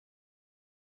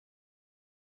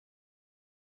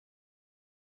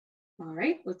All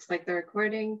right, looks like the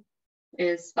recording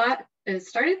is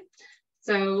started.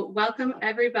 So welcome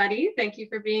everybody. Thank you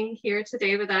for being here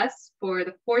today with us for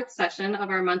the fourth session of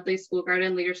our monthly School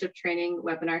Garden Leadership Training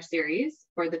webinar series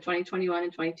for the 2021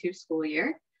 and 22 school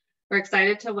year. We're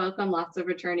excited to welcome lots of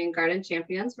returning garden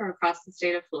champions from across the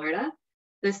state of Florida.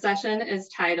 This session is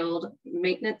titled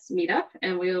Maintenance Meetup,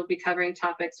 and we will be covering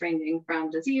topics ranging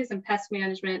from disease and pest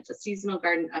management to seasonal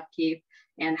garden upkeep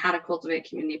and how to cultivate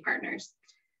community partners.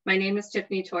 My name is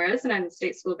Tiffany Torres, and I'm the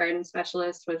State School Garden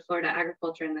Specialist with Florida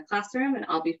Agriculture in the Classroom, and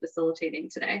I'll be facilitating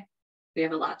today. We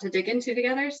have a lot to dig into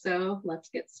together, so let's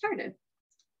get started.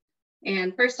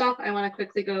 And first off, I want to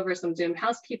quickly go over some Zoom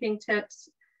housekeeping tips.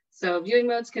 So viewing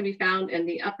modes can be found in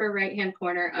the upper right-hand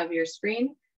corner of your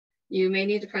screen. You may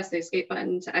need to press the escape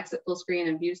button to exit full screen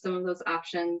and view some of those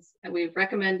options. And we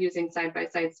recommend using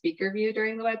side-by-side speaker view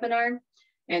during the webinar.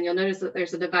 And you'll notice that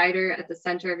there's a divider at the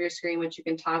center of your screen, which you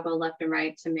can toggle left and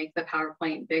right to make the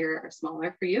PowerPoint bigger or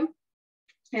smaller for you.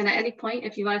 And at any point,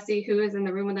 if you want to see who is in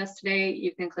the room with us today,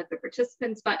 you can click the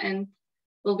participants button.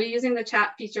 We'll be using the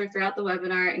chat feature throughout the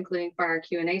webinar, including for our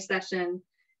Q&A session.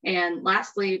 And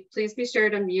lastly, please be sure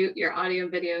to mute your audio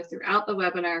and video throughout the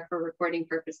webinar for recording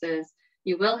purposes.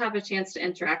 You will have a chance to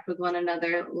interact with one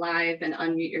another live and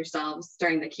unmute yourselves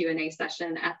during the Q&A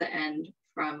session at the end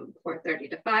from 4:30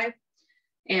 to 5.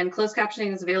 And closed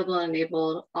captioning is available and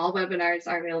enabled. All webinars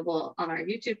are available on our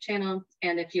YouTube channel.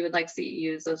 And if you would like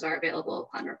CEUs, those are available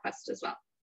upon request as well.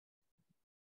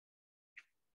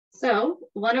 So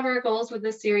one of our goals with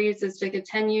this series is to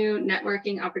continue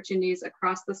networking opportunities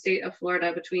across the state of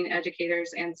Florida between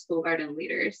educators and school garden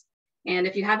leaders. And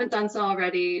if you haven't done so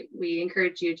already, we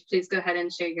encourage you to please go ahead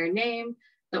and share your name,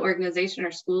 the organization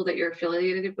or school that you're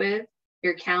affiliated with,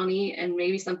 your county, and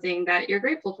maybe something that you're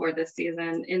grateful for this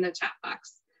season in the chat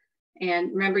box.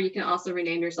 And remember, you can also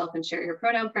rename yourself and share your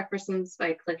pronoun preferences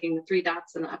by clicking the three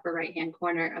dots in the upper right-hand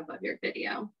corner above your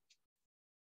video.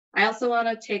 I also want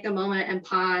to take a moment and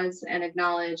pause and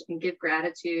acknowledge and give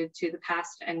gratitude to the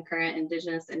past and current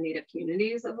Indigenous and Native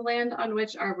communities of the land on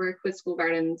which our work with school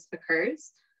gardens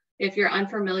occurs. If you're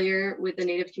unfamiliar with the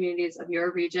Native communities of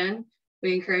your region,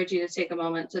 we encourage you to take a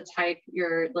moment to type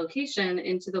your location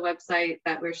into the website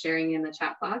that we're sharing in the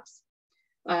chat box.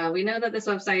 We know that this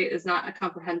website is not a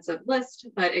comprehensive list,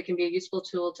 but it can be a useful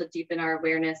tool to deepen our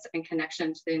awareness and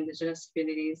connection to the Indigenous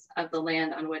communities of the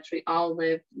land on which we all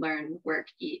live, learn, work,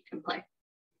 eat, and play.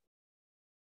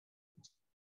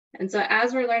 And so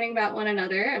as we're learning about one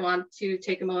another, I want to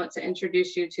take a moment to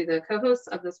introduce you to the co-hosts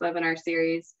of this webinar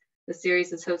series. The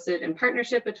series is hosted in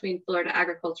partnership between Florida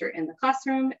Agriculture in the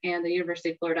Classroom and the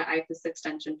University of Florida IFAS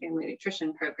Extension Family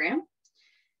Nutrition Program.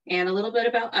 And a little bit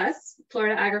about us.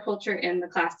 Florida Agriculture in the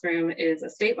Classroom is a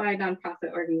statewide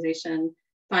nonprofit organization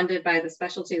funded by the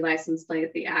specialty license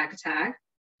plate, the Ag Tag.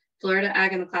 Florida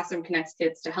Ag in the Classroom connects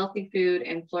kids to healthy food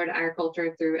and Florida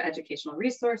Agriculture through educational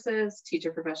resources,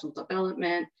 teacher professional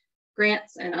development,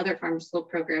 grants, and other farm to school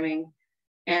programming.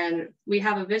 And we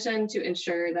have a vision to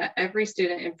ensure that every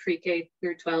student in pre-K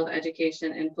through 12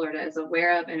 education in Florida is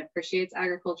aware of and appreciates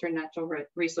agriculture and natural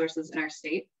resources in our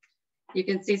state. You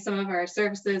can see some of our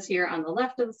services here on the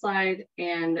left of the slide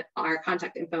and our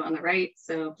contact info on the right.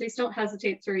 So please don't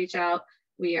hesitate to reach out.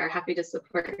 We are happy to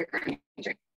support your gardening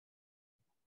journey.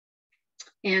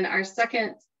 And our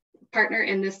second partner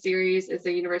in this series is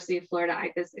the University of Florida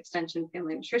IFAS Extension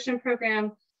Family Nutrition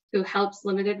Program, who helps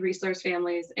limited resource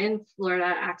families in Florida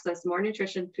access more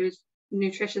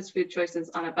nutritious food choices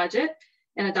on a budget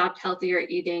and adopt healthier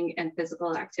eating and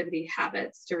physical activity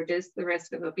habits to reduce the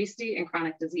risk of obesity and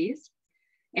chronic disease.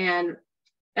 And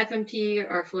FNP,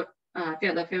 or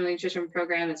the Family Nutrition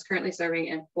Program, is currently serving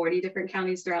in 40 different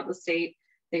counties throughout the state.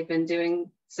 They've been doing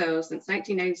so since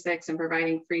 1996 and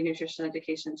providing free nutrition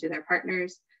education to their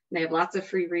partners. And they have lots of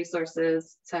free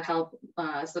resources to help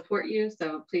support you,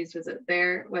 so please visit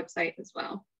their website as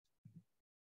well.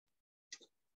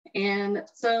 And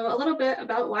so a little bit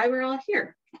about why we're all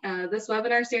here. This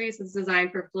webinar series is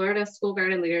designed for Florida school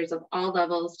garden leaders of all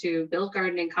levels to build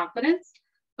gardening confidence,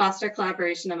 foster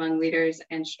collaboration among leaders,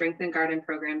 and strengthen garden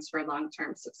programs for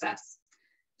long-term success.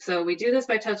 So we do this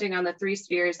by touching on the three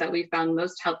spheres that we found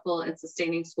most helpful in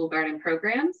sustaining school garden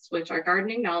programs, which are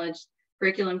gardening knowledge,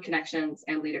 curriculum connections,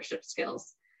 and leadership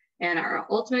skills. And our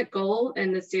ultimate goal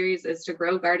in this series is to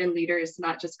grow garden leaders,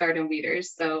 not just garden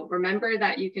leaders. So remember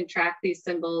that you can track these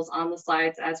symbols on the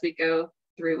slides as we go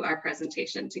through our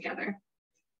presentation together.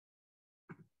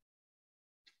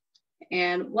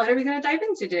 And what are we going to dive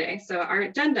into today? So our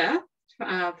agenda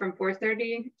from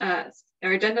 4:30,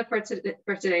 our agenda for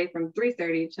today from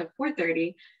 3:30 to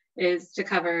 4:30 is to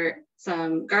cover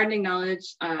some gardening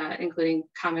knowledge, including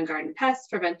common garden pests,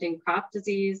 preventing crop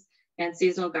disease, and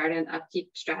seasonal garden upkeep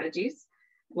strategies.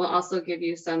 We'll also give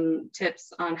you some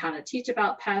tips on how to teach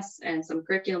about pests and some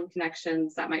curriculum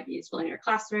connections that might be useful in your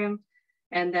classroom.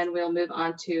 And then we'll move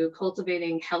on to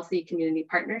cultivating healthy community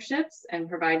partnerships and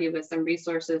provide you with some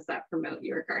resources that promote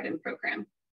your garden program.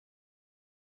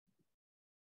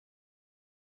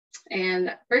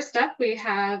 And first up, we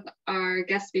have our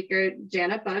guest speaker,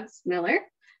 Jana Bugs Miller.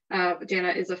 Jana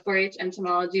is a 4-H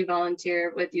entomology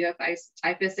volunteer with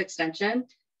IFAS Extension.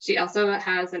 She also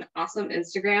has an awesome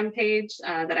Instagram page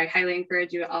that I highly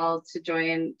encourage you all to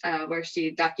join, where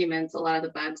she documents a lot of the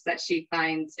bugs that she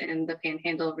finds in the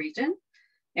Panhandle region.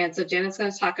 And so Jana's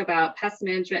going to talk about pest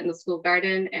management in the school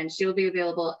garden, and she'll be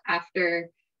available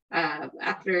afterwards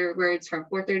from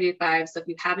 4:30 to 5. So if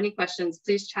you have any questions,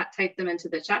 please type them into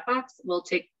the chat box. We'll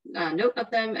take note of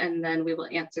them, and then we will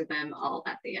answer them all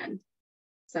at the end.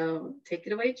 So take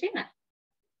it away, Jana.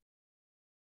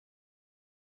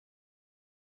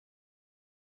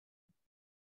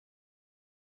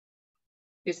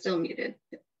 You're still muted.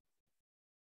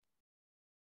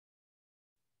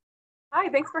 Hi,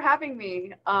 thanks for having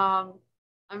me. I'm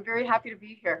very happy to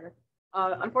be here.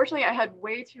 Unfortunately, I had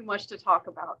way too much to talk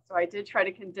about, so I did try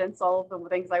to condense all of the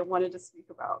things I wanted to speak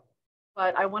about.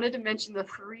 But I wanted to mention the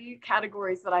 3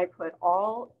 categories that I put: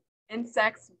 all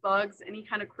insects, bugs, any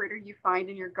kind of critter you find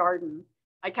in your garden.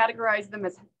 I categorize them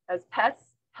as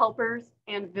pests, helpers,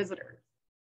 and visitors.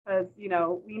 Because, you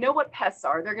know, we know what pests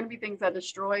are. They're going to be things that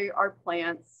destroy our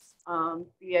plants,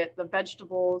 be it the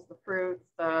vegetables, the fruits,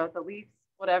 the leaves,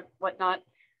 whatnot.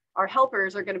 Our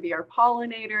helpers are going to be our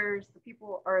pollinators, the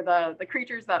people, or the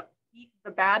creatures that eat the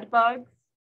bad bugs.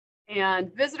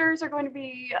 And visitors are going to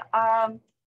be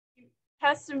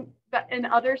pests in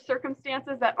other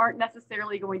circumstances that aren't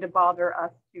necessarily going to bother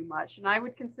us too much. And I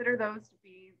would consider those to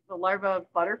be the larva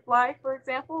of butterfly, for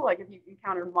example, like if you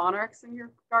encounter monarchs in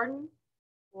your garden,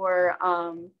 or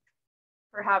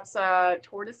perhaps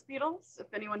tortoise beetles.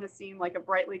 If anyone has seen like a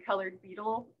brightly colored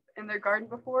beetle in their garden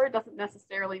before, it doesn't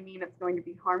necessarily mean it's going to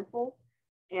be harmful.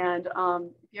 And if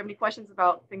you have any questions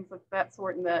about things of that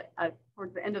sort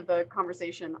towards the end of the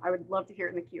conversation, I would love to hear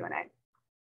it in the Q&A.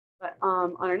 But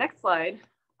on our next slide,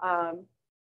 I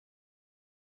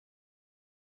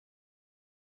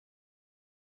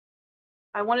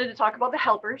wanted to talk about the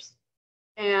helpers.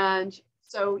 And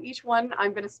so each one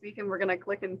I'm going to speak, and we're going to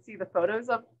click and see the photos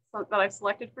of that I've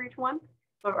selected for each one.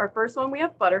 But our first one, we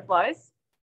have butterflies.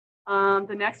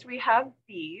 The next we have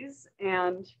bees.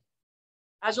 And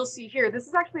as you'll see here, this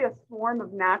is actually a swarm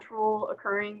of natural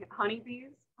occurring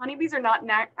honeybees. Honeybees are not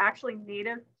actually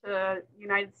native to the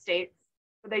United States,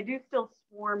 but they do still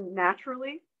swarm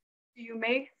naturally. So you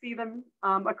may see them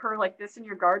occur like this in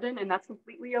your garden, and that's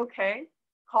completely okay.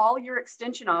 Call your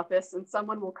extension office and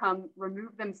someone will come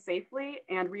remove them safely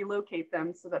and relocate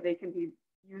them so that they can be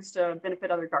used to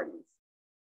benefit other gardens.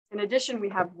 In addition, we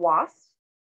have wasps.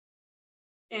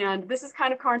 And this is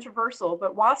kind of controversial,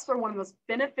 but wasps are one of the most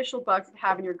beneficial bugs to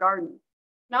have in your garden.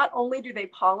 Not only do they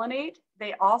pollinate,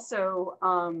 they also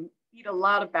eat a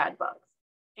lot of bad bugs.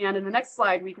 And in the next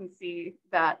slide, we can see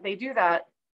that they do that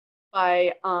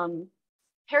by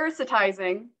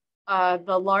parasitizing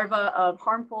the larvae of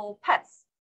harmful pests.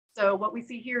 So what we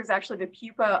see here is actually the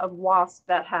pupa of wasps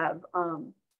that have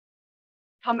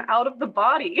come out of the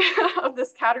body of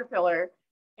this caterpillar,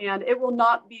 and it will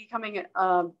not be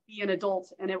be an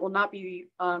adult, and it will not be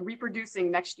reproducing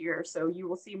next year. So you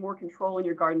will see more control in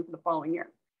your garden for the following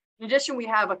year. In addition, we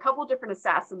have a couple different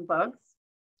assassin bugs.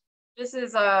 This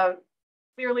is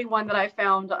clearly one that I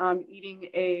found eating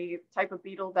a type of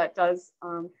beetle that does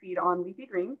feed on leafy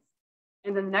greens.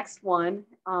 And then the next one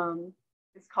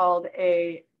is called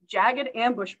a jagged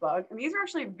ambush bug. And these are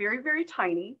actually very, very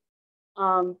tiny,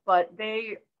 but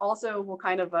they also will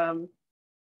kind of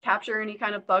capture any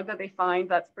kind of bug that they find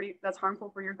that's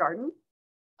harmful for your garden.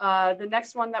 The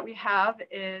next one that we have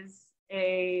is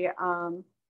a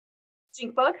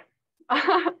stink bug.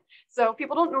 So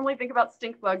people don't normally think about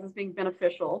stink bugs as being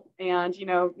beneficial. And, you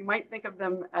know, you might think of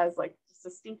them as like just a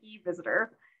stinky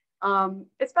visitor.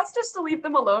 It's best just to leave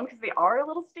them alone because they are a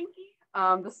little stinky.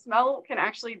 The smell can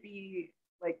actually be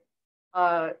like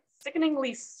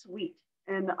sickeningly sweet.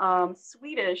 In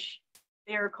Swedish,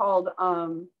 they are called,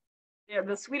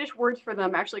 the Swedish words for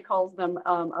them actually calls them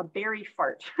a berry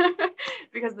fart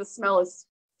because the smell is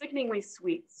sickeningly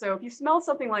sweet. So if you smell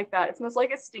something like that, it smells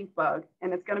like a stink bug,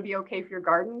 and it's going to be okay for your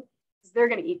garden because they're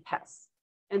going to eat pests.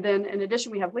 And then in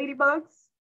addition, we have ladybugs,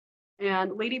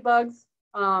 and ladybugs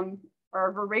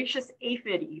are voracious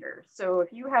aphid eaters. So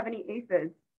if you have any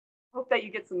aphids, hope that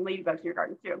you get some ladybugs in your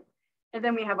garden too. And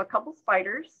then we have a couple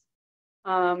spiders.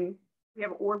 We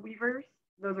have orb weavers.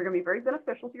 Those are going to be very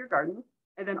beneficial to your garden.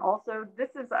 And then also,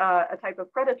 this is a type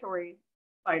of predatory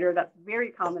spider that's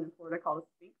very common in Florida called a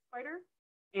stink spider.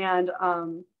 And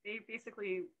they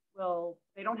basically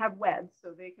they don't have webs,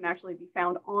 so they can actually be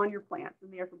found on your plants,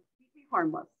 and they are completely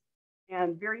harmless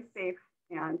and very safe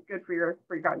and good for your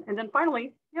garden. And then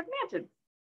finally, you have mantids.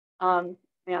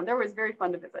 And they're always very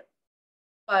fun to visit.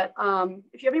 But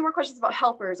if you have any more questions about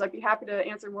helpers, I'd be happy to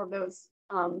answer more of those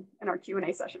in our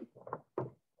Q&A session.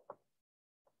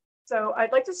 So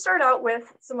I'd like to start out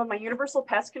with some of my universal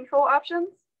pest control options.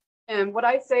 And what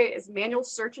I say is manual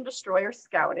search and destroy or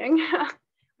scouting.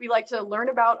 We like to learn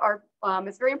about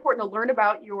it's very important to learn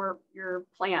about your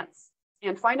plants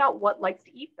and find out what likes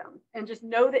to eat them and just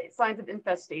know the signs of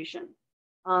infestation.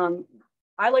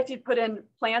 I like to put in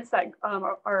plants that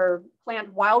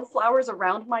plant wildflowers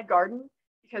around my garden,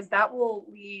 because that will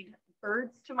lead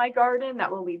birds to my garden,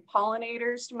 that will lead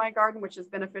pollinators to my garden, which is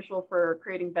beneficial for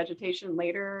creating vegetation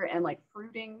later and like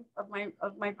fruiting of my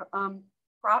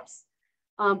crops.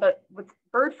 But with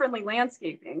bird-friendly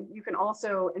landscaping, you can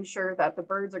also ensure that the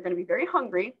birds are going to be very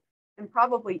hungry and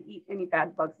probably eat any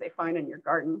bad bugs they find in your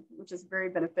garden, which is very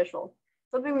beneficial.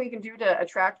 Something we can do to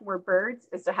attract more birds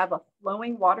is to have a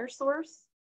flowing water source.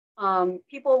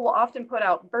 People will often put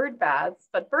out bird baths,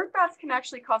 but bird baths can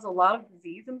actually cause a lot of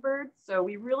disease in birds. So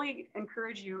we really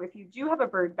encourage you, if you do have a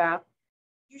bird bath,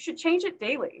 you should change it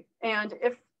daily. And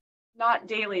if not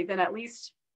daily, then at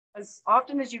least as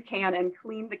often as you can, and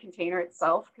clean the container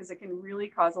itself, because it can really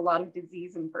cause a lot of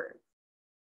disease in birds.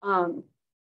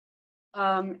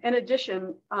 In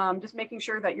addition, just making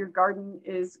sure that your garden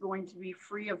is going to be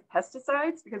free of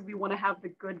pesticides, because we want to have the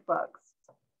good bugs.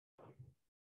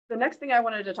 The next thing I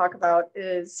wanted to talk about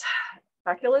is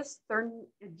Bacillus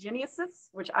thuringiensis,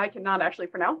 which I cannot actually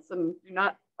pronounce, and do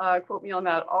not quote me on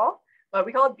that at all, but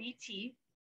we call it BT.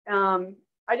 I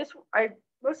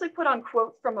mostly put on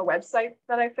quotes from a website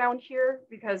that I found here,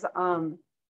 because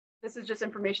this is just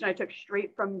information I took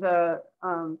straight from an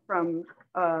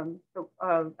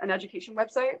education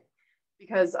website,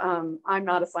 because I'm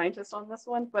not a scientist on this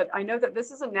one, but I know that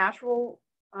this is a natural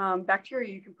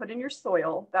bacteria you can put in your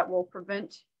soil that will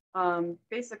prevent,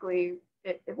 basically,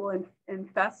 it will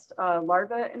infest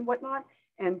larvae and whatnot,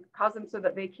 and cause them so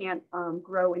that they can't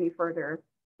grow any further,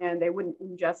 and they wouldn't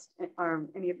ingest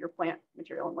any of your plant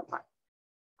material and whatnot.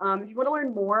 If you want to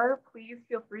learn more, please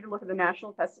feel free to look at the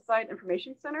National Pesticide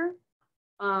Information Center.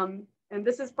 And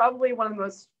this is probably one of the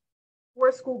most for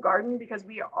a school garden, because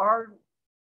we are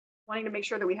wanting to make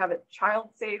sure that we have it child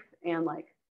safe and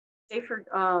like safe for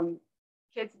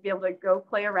kids to be able to go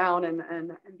play around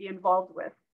and be involved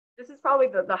with. This is probably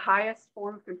the highest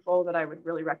form of control that I would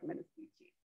really recommend is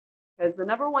BT, because the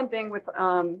number one thing with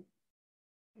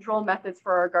control methods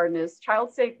for our garden is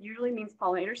child safe usually means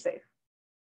pollinator safe.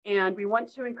 And we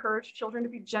want to encourage children to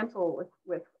be gentle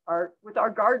with our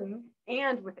garden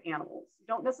and with animals. You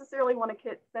don't necessarily want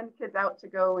to send kids out to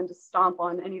go and just stomp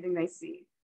on anything they see.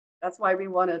 That's why we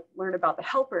want to learn about the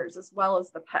helpers as well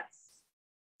as the pests.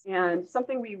 And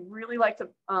something we really like to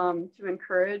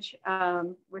encourage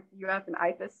with UF and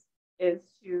IFAS is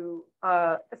to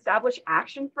establish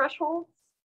action thresholds.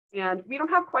 And we don't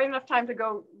have quite enough time to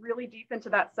go really deep into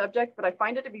that subject, but I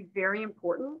find it to be very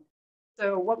important.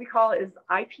 So what we call is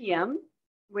IPM,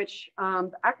 which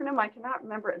the acronym I cannot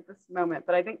remember at this moment,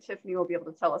 but I think Tiffany will be able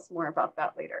to tell us more about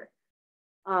that later.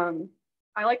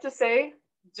 I like to say,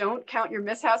 don't count your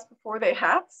mishaps before they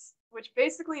haps, which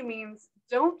basically means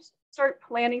don't start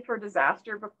planning for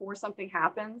disaster before something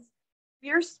happens.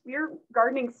 We're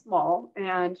gardening small,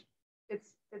 and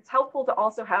it's helpful to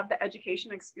also have the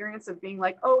education experience of being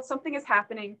like, oh, something is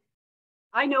happening.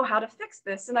 I know how to fix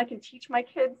this, and I can teach my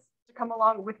kids to come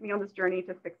along with me on this journey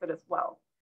to fix it as well.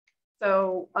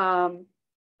 So, and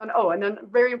then a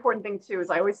very important thing too is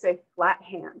I always say flat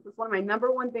hands. It's one of my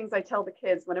number one things I tell the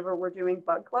kids whenever we're doing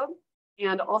bug club.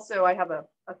 And also I have a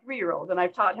 3-year-old, and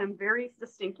I've taught him very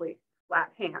distinctly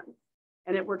flat hands,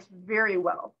 and it works very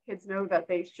well. Kids know that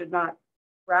they should not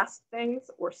grasp things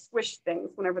or squish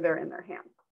things whenever they're in their hands.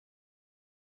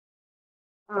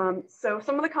 So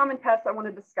some of the common pests I want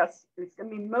to discuss is going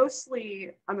to be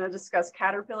mostly, I'm going to discuss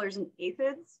caterpillars and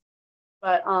aphids,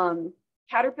 but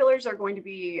caterpillars are going to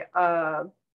be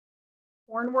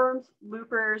hornworms,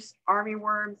 loopers,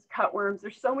 armyworms, cutworms.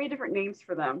 There's so many different names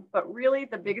for them, but really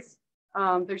the biggest,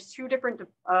 there's 2 different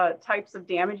types of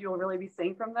damage you'll really be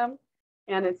seeing from them.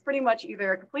 And it's pretty much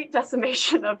either a complete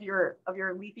decimation of your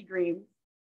leafy greens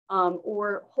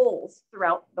or holes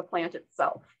throughout the plant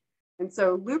itself. And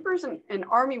so loopers and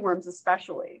armyworms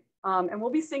especially, and we'll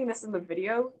be seeing this in the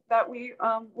video that we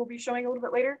will be showing a little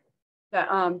bit later.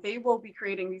 that they will be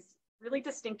creating these really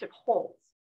distinctive holes.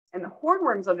 And the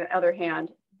hornworms, on the other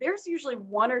hand, there's usually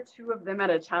one or two of them at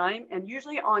a time, and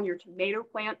usually on your tomato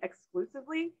plant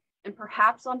exclusively, and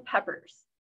perhaps on peppers.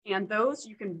 And those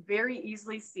you can very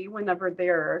easily see whenever they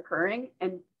are occurring,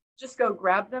 and just go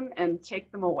grab them and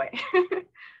take them away.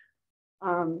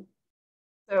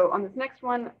 So on this next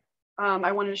one,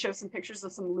 I wanted to show some pictures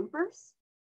of some loopers.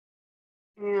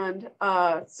 And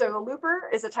so a looper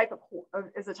is a type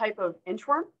of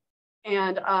inchworm,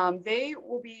 and they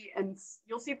will be, and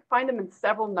you'll find them in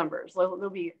several numbers. They'll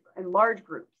be in large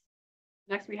groups.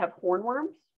 Next, we have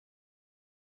hornworms.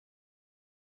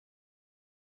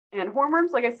 And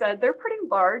hornworms, like I said, they're pretty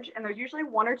large, and they're usually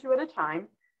one or two at a time.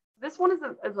 This one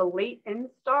is a late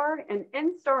instar, and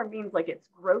instar means like its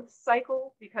growth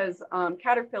cycle, because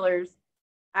caterpillars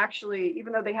actually,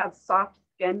 even though they have soft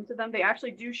skin to them, they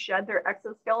actually do shed their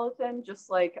exoskeleton,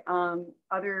 just like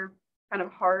other kind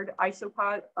of hard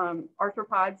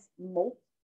arthropods molt.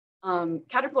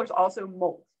 Caterpillars also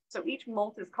molt. So each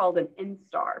molt is called an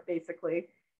instar, basically.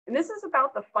 And this is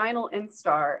about the final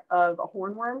instar of a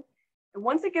hornworm. And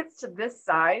once it gets to this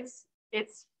size,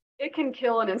 it can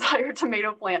kill an entire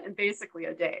tomato plant in basically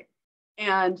a day.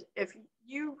 And if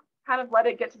you kind of let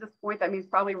it get to this point, that means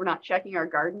probably we're not checking our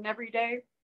garden every day.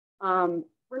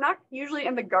 We're not usually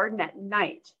in the garden at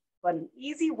night, but an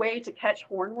easy way to catch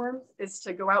hornworms is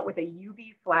to go out with a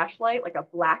UV flashlight, like a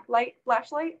black light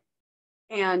flashlight,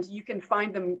 and you can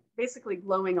find them basically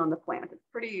glowing on the plant. It's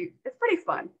pretty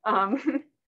fun,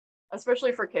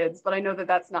 especially for kids, but I know that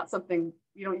that's not something,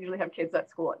 you don't usually have kids at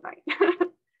school at night.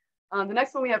 The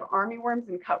next one, we have armyworms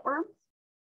and cutworms.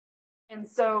 And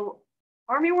so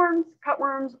armyworms,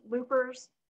 cutworms, loopers,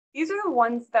 these are the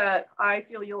ones that I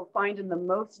feel you'll find in the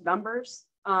most numbers,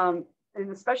 and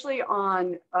especially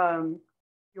on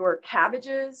your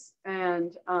cabbages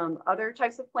and other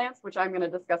types of plants, which I'm going to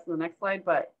discuss in the next slide.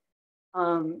 But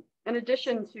in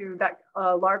addition to that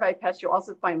larvae pest, you'll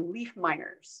also find leaf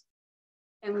miners.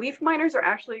 And leaf miners are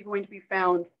actually going to be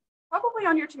found probably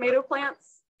on your tomato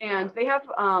plants. And they have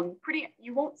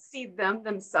you won't see them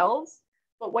themselves,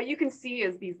 but what you can see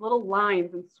is these little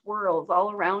lines and swirls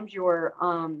all around your,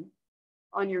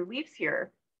 on your leaves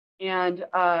here. And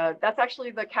that's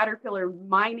actually the caterpillar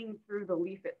mining through the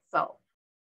leaf itself.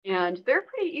 And they're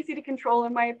pretty easy to control,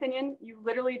 in my opinion. You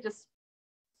literally just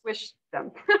squish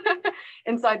them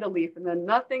inside the leaf, and then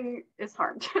nothing is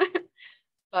harmed.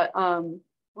 But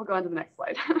we'll go on to the next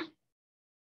slide.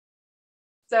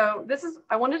 So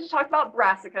I wanted to talk about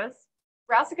brassicas.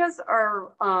 Brassicas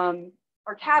are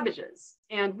cabbages,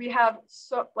 and we have,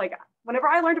 whenever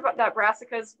I learned about that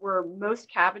brassicas were most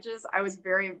cabbages, I was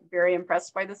very, very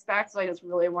impressed by this fact, so I just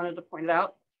really wanted to point it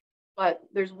out. But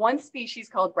there's one species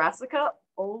called Brassica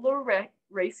oleracea.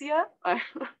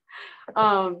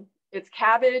 It's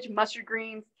cabbage, mustard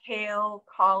greens, kale,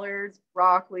 collards,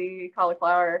 broccoli,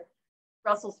 cauliflower,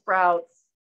 Brussels sprouts,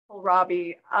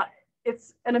 kohlrabi.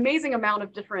 It's an amazing amount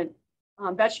of different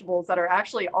vegetables that are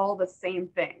actually all the same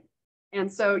thing.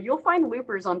 And so you'll find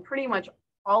loopers on pretty much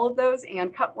all of those,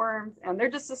 and cutworms, and they're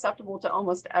just susceptible to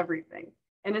almost everything.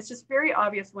 And it's just very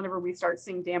obvious whenever we start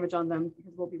seeing damage on them,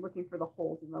 because we'll be looking for the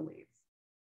holes in the leaves.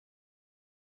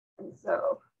 And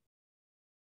so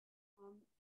I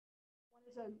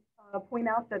wanted to point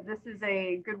out that this is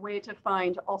a good way to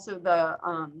find also the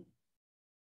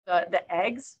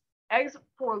eggs. Eggs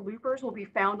for loopers will be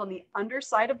found on the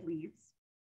underside of leaves,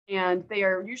 and they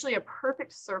are usually a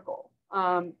perfect circle.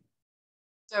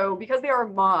 So because they are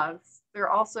moths, they're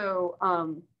also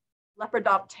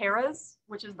Lepidopteras,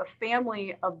 which is the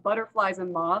family of butterflies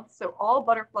and moths. So all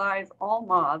butterflies, all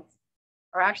moths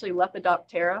are actually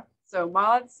Lepidoptera. So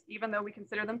moths, even though we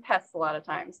consider them pests a lot of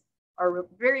times, are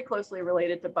very closely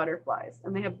related to butterflies,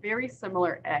 and they have very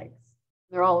similar eggs.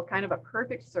 They're all kind of a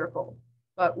perfect circle.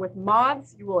 But with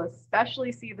moths, you will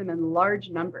especially see them in large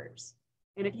numbers.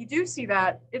 And if you do see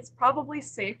that, it's probably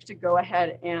safe to go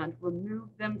ahead and remove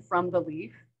them from the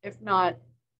leaf. If not,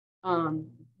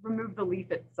 remove the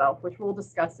leaf itself, which we'll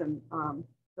discuss in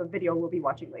the video we'll be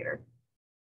watching later.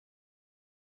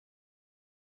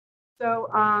 So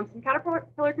some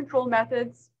caterpillar control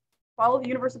methods. Follow the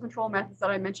universal control methods that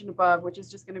I mentioned above, which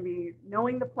is just going to be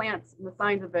knowing the plants and the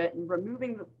signs of it and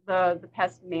removing the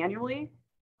pest manually.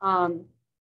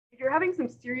 If you're having some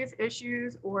serious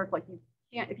issues, or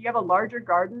if you have a larger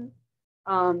garden,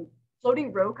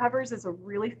 floating row covers is a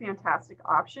really fantastic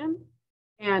option.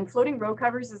 And floating row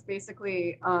covers is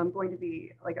basically going to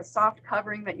be like a soft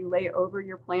covering that you lay over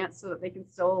your plants so that they can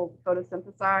still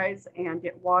photosynthesize and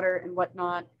get water and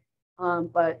whatnot.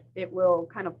 But it will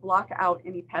kind of block out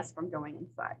any pests from going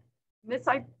inside. And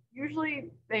usually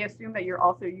they assume that you're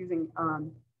also using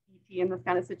ET in this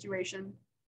kind of situation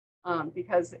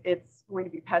because it's going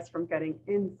to be pests from getting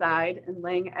inside and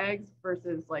laying eggs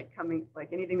versus like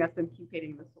anything that's been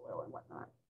pupating in the soil and whatnot.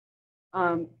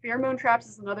 Pheromone traps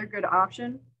is another good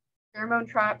option. Pheromone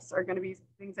traps are going to be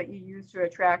things that you use to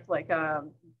attract like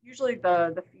usually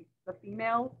the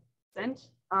female scent.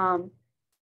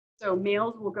 So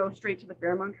males will go straight to the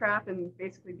pheromone trap and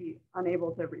basically be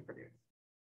unable to reproduce.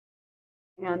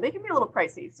 And they can be a little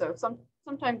pricey, so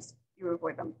sometimes you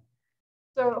avoid them.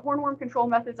 So the hornworm control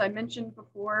methods I mentioned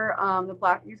before,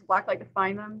 use blacklight to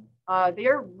find them. They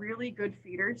are really good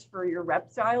feeders for your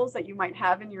reptiles that you might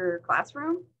have in your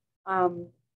classroom.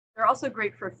 They're also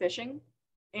great for fishing.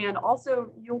 And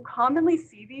also you'll commonly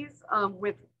see these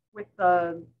with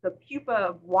the pupa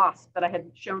of wasp that I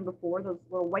had shown before, those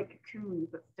little white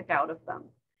cocoons that stick out of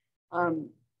them.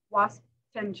 Wasps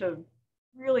tend to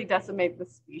really decimate the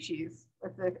species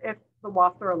if the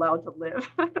wasps are allowed to live.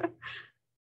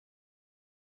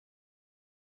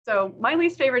 So my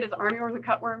least favorite is armyworms and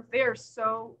cutworms. They are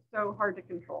so hard to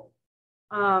control.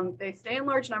 They stay in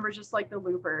large numbers just like the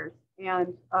loopers,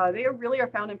 and they really are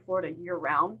found in Florida year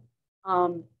round.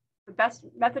 The best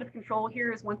method of control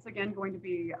here is once again going to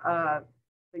be the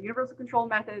universal control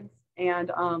methods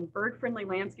and bird-friendly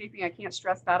landscaping. I can't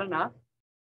stress that enough.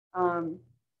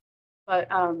 But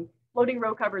floating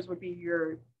row covers would be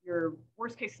your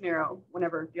worst case scenario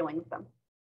whenever dealing with them.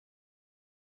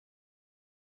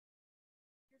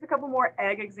 Here's a couple more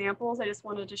egg examples I just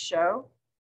wanted to show.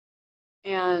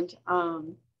 And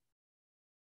the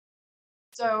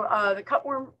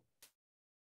cutworm,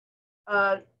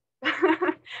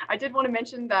 I did want to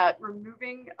mention that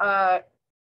removing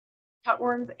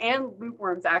cutworms and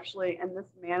loopworms actually, and this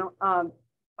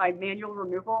by manual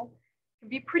removal can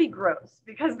be pretty gross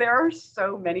because there are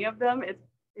so many of them.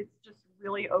 It's just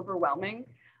really overwhelming.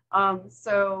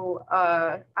 So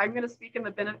I'm going to speak in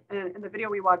the video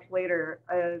we watched later.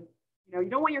 You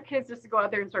don't want your kids just to go out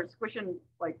there and start squishing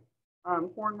like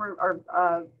hornworm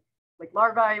or like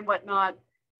larvae and whatnot.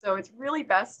 So it's really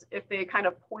best if they kind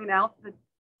of point out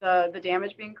the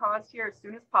damage being caused here as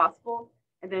soon as possible,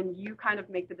 and then you kind of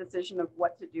make the decision of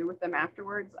what to do with them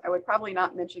afterwards. I would probably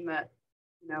not mention that,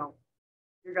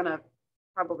 you're gonna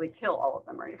probably kill all of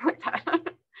them or anything like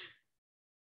that.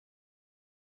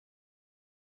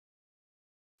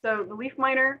 So the leaf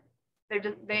miner,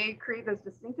 they create those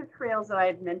distinctive trails that I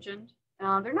had mentioned.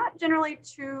 They're not generally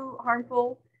too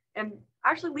harmful. And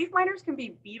actually leaf miners can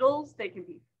be beetles, they can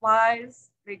be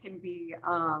flies, they can be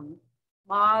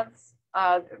moths.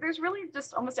 There's really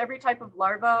just almost every type of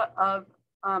larva of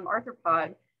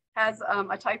arthropod has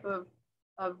a type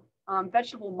of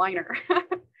vegetable miner.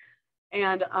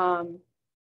 And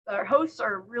our hosts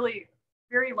are really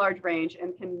very large range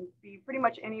and can be pretty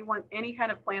much any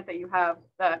kind of plant that you have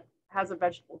that has a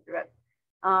vegetable to it.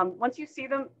 Once you see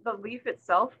the leaf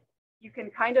itself, you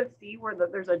can kind of see where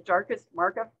there's a darkest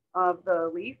mark of the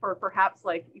leaf, or perhaps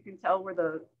like you can tell where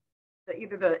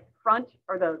either the front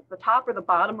or the top or the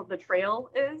bottom of the trail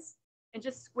is, and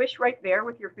just squish right there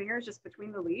with your fingers just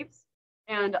between the leaves,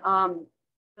 and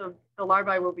the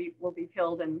larvae will be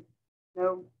killed, and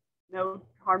no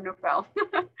harm, no foul.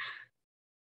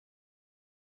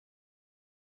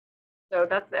 So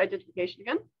that's the identification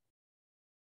again.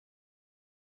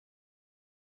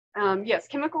 Yes,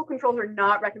 chemical controls are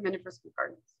not recommended for school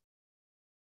gardens.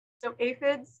 So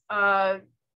aphids,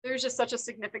 there's just such a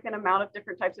significant amount of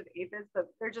different types of aphids that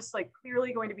they're just like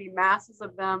clearly going to be masses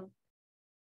of them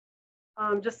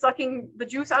just sucking the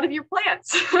juice out of your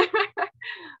plants.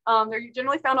 They're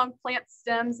generally found on plant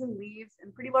stems and leaves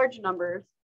in pretty large numbers.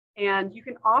 And you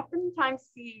can oftentimes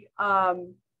see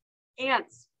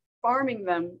ants farming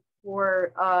them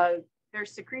for their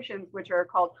secretions, which are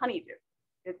called honeydew.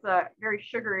 It's very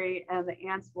sugary, and the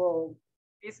ants will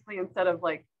basically, instead of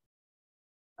like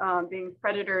being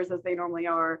predators as they normally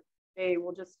are, they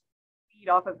will just feed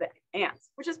off of the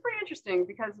ants, which is pretty interesting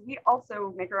because we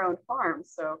also make our own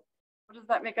farms. So what does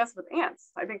that make us with ants?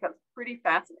 I think that's pretty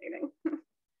fascinating.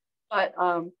 But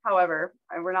however,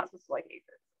 we're not supposed to like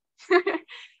aphids.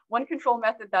 One control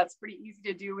method that's pretty easy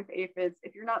to do with aphids,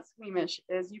 if you're not squeamish,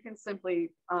 is you can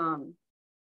simply,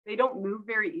 they don't move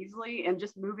very easily, and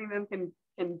just moving them can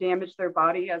damage their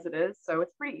body as it is. So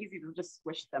it's pretty easy to just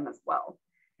squish them as well.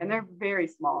 And they're very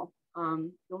small.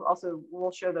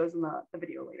 We'll show those in the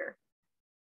video later.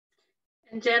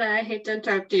 And Jenna, I hate to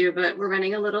interrupt you, but we're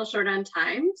running a little short on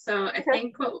time. So I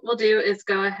think what we'll do is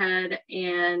go ahead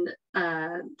and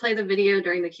play the video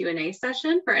during the Q&A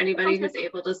session for anybody who's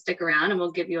able to stick around, and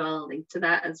we'll give you all a link to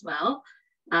that as well.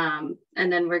 And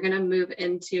then we're going to move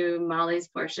into Molly's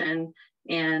portion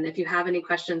And if you have any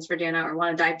questions for Jana or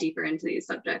want to dive deeper into these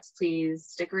subjects, please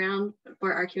stick around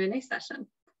for our Q&A session.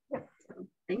 Yeah. So,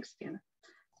 thanks, Jana.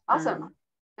 Awesome.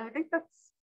 I think that's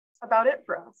about it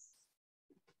for us.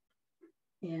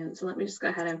 And so let me just go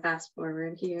ahead and fast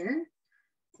forward here.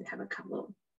 We have a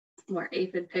couple more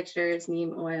aphid pictures,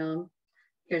 neem oil.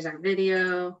 Here's our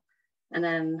video. And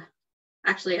then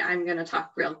actually, I'm going to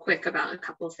talk real quick about a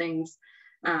couple of things.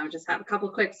 Just have a couple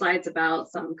quick slides about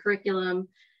some curriculum.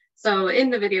 So in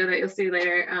the video that you'll see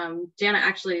later, Jana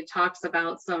actually talks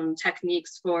about some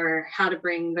techniques for how to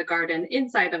bring the garden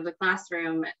inside of the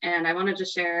classroom. And I wanted to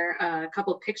share a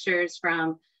couple pictures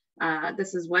from,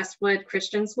 this is Westwood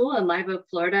Christian School in Live Oak,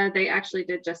 Florida. They actually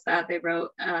did just that. They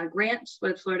wrote a grant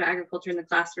with Florida Agriculture in the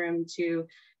classroom to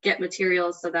get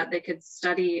materials so that they could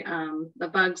study the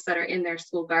bugs that are in their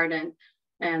school garden.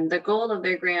 And the goal of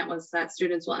their grant was that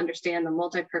students will understand the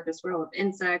multi-purpose role of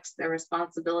insects, their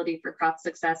responsibility for crop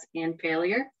success and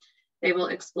failure. They will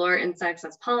explore insects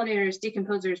as pollinators,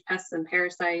 decomposers, pests, and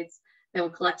parasites. They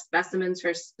will collect specimens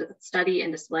for study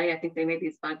and display. I think they made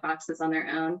these bug boxes on their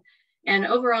own. And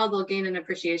overall, they'll gain an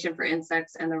appreciation for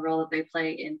insects and the role that they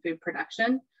play in food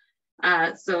production.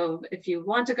 So if you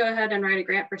want to go ahead and write a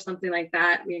grant for something like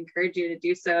that, we encourage you to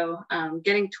do so.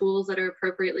 Getting tools that are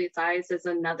appropriately sized is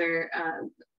another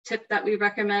tip that we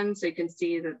recommend. So you can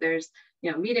see that there's,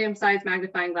 medium-sized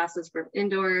magnifying glasses for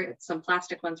indoor, some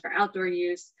plastic ones for outdoor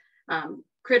use.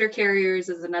 Critter carriers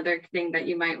is another thing that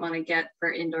you might want to get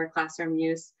for indoor classroom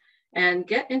use. And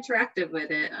get interactive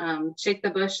with it. Shake the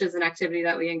bush is an activity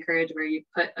that we encourage, where you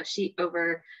put a sheet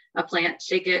over a plant,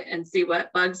 shake it, and see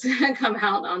what bugs come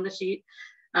out on the sheet.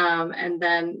 And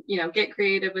then, get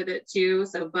creative with it too.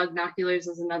 So bug binoculars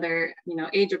is another,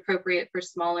 age appropriate for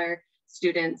smaller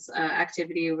students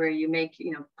activity, where you make,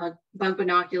 bug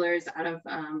binoculars out of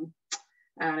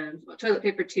toilet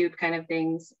paper tube kind of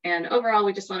things. And overall,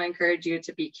 we just want to encourage you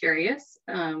to be curious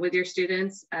with your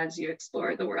students as you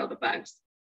explore the world of bugs.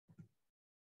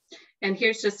 And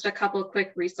here's just a couple of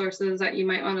quick resources that you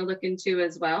might want to look into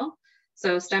as well.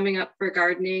 So Stemming Up for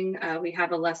Gardening, we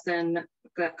have a lesson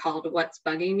called What's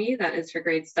Bugging Me that is for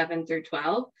grades 7 through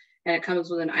 12. And it comes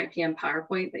with an IPM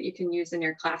PowerPoint that you can use in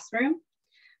your classroom.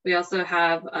 We also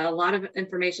have a lot of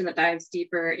information that dives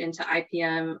deeper into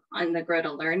IPM on the Grow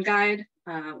to Learn guide,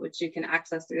 which you can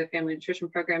access through the Family Nutrition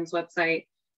Program's website.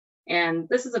 And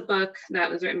this is a book that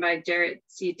was written by Jarrett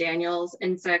C. Daniels,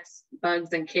 Insects,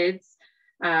 Bugs, and Kids.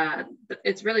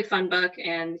 It's a really fun book,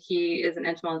 and he is an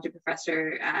entomology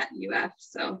professor at UF.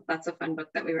 So that's a fun book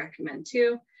that we recommend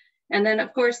too. And then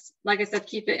of course, like I said,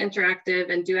 keep it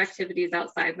interactive and do activities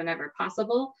outside whenever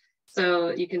possible. So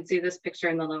you can see this picture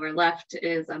in the lower left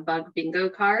is a bug bingo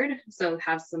card. So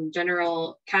have some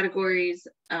general categories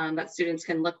that students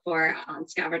can look for on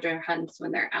scavenger hunts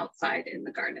when they're outside in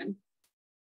the garden.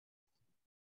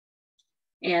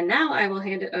 And now I will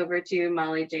hand it over to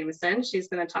Molly Jameson. She's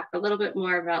going to talk a little bit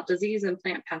more about disease and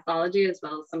plant pathology, as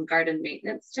well as some garden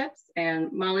maintenance tips.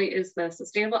 And Molly is the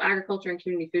Sustainable Agriculture and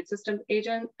Community Food Systems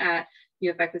Agent at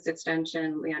UF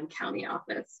Extension Leon County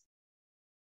office.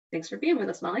 Thanks for being with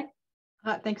us, Molly.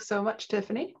 Thanks so much,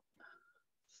 Tiffany.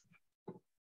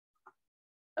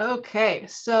 Okay,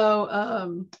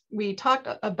 so we talked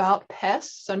about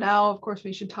pests. So now, of course,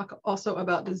 we should talk also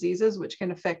about diseases, which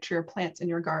can affect your plants in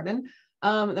your garden.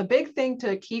 The big thing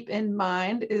to keep in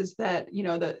mind is that,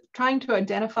 trying to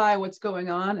identify what's going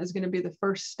on is going to be the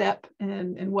first step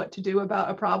in what to do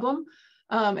about a problem.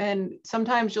 And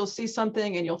sometimes you'll see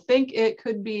something and you'll think it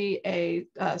could be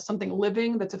something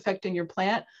living that's affecting your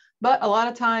plant. But a lot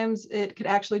of times it could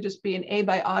actually just be an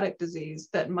abiotic disease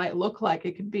that might look like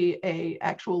it could be an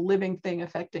actual living thing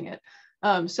affecting it.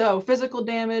 So physical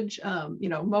damage,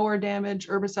 mower damage,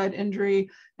 herbicide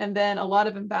injury, and then a lot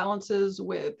of imbalances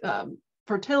with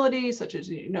fertility, such as,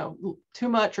 too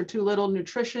much or too little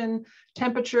nutrition,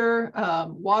 temperature,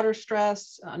 water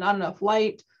stress, not enough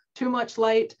light, too much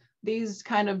light. These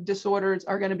kind of disorders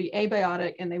are going to be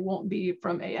abiotic, and they won't be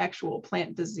from an actual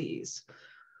plant disease.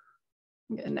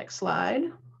 Next slide.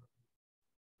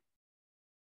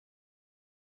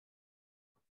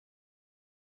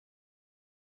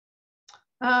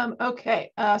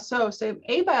 Okay, so some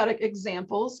abiotic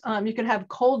examples, you can have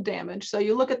cold damage. So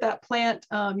you look at that plant,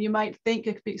 you might think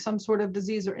it could be some sort of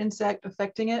disease or insect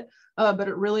affecting it, but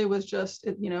it really was just,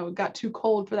 it got too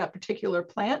cold for that particular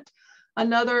plant.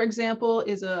 Another example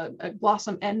is a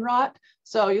blossom end rot.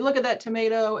 So you look at that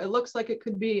tomato, it looks like it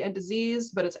could be a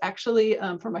disease, but it's actually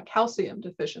from a calcium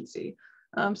deficiency.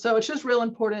 So it's just real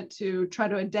important to try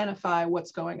to identify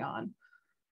what's going on.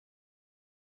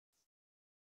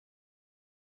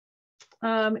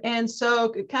 And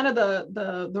so kind of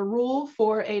the rule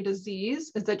for a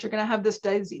disease is that you're going to have this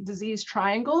disease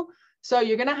triangle. So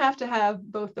you're going to have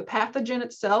both the pathogen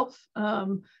itself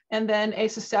and then a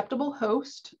susceptible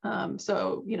host.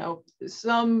 So, you know,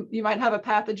 you might have a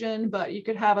pathogen, but you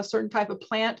could have a certain type of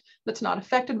plant that's not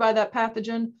affected by that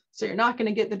pathogen. So you're not going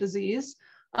to get the disease.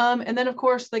 And then, of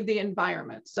course, like the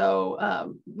environment.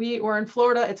 So we're in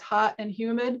Florida, it's hot and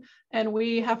humid, and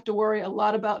we have to worry a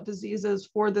lot about diseases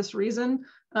for this reason,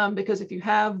 because if you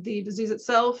have the disease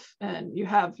itself and you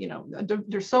have, you know,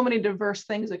 there's so many diverse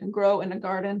things that can grow in a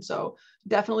garden. So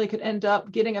definitely could end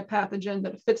up getting a pathogen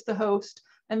that fits the host.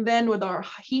 And then with our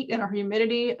heat and our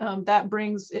humidity, that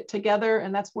brings it together,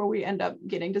 and that's where we end up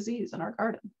getting disease in our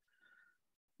garden.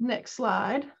 Next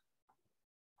slide.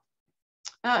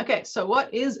 Okay, so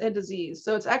what is a disease?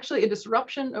 So it's actually a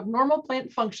disruption of normal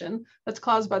plant function that's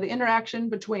caused by the interaction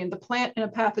between the plant and a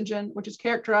pathogen, which is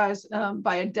characterized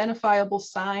by identifiable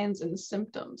signs and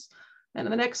symptoms. And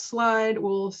in the next slide,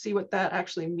 we'll see what that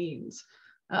actually means.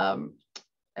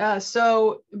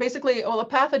 So basically, well, a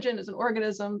pathogen is an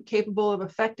organism capable of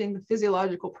affecting the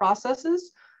physiological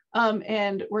processes.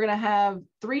 And we're going to have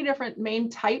 3 different main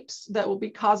types that will be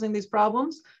causing these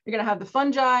problems. You're going to have the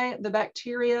fungi, the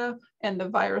bacteria, and the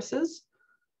viruses.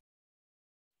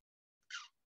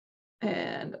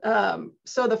 And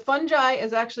so the fungi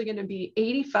is actually going to be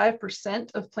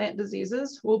 85% of plant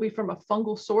diseases will be from a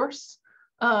fungal source.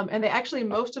 And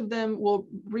most of them will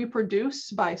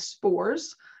reproduce by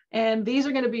spores. And these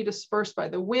are going to be dispersed by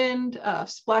the wind,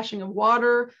 splashing of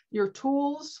water, your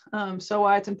tools. So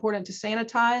why it's important to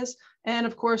sanitize. And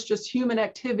of course, just human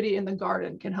activity in the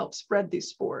garden can help spread these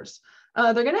spores.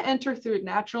 They're going to enter through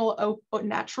natural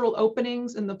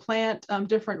openings in the plant,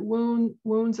 different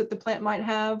wounds that the plant might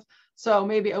have. So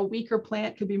maybe a weaker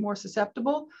plant could be more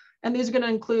susceptible. And these are going to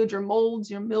include your molds,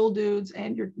 your mildews,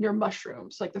 and your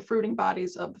mushrooms, like the fruiting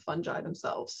bodies of the fungi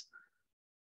themselves.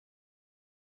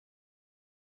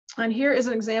 And here is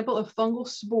an example of fungal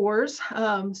spores.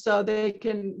 So they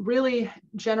can really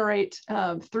generate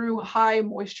through high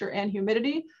moisture and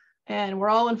humidity. And we're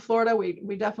all in Florida.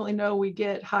 We definitely know we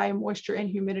get high moisture and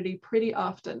humidity pretty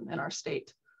often in our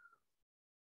state.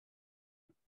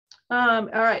 All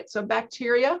right, so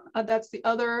bacteria, that's the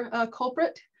other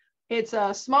culprit. It's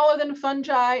smaller than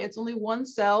fungi. It's only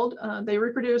one-celled. They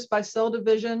reproduce by cell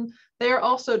division. They are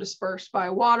also dispersed by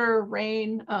water,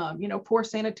 rain, poor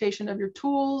sanitation of your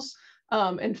tools,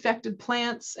 infected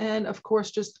plants, and of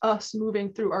course, just us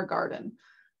moving through our garden.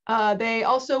 They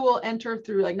also will enter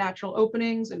through like natural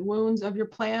openings and wounds of your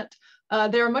plant.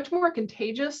 They're much more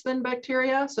contagious than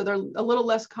bacteria, so they're a little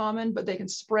less common, but they can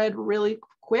spread really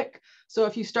quick. So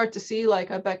if you start to see like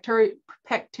a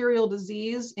bacterial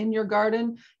disease in your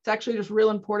garden, it's actually just real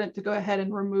important to go ahead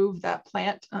and remove that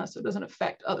plant so it doesn't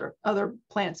affect other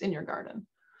plants in your garden.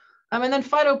 And then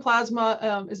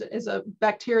phytoplasma is a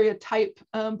bacteria type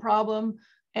problem,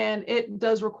 and it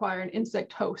does require an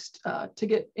insect host to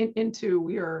get into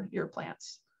your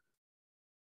plants.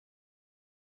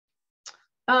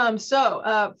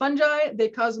 Fungi, they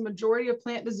cause a majority of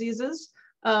plant diseases,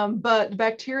 but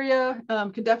bacteria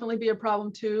can definitely be a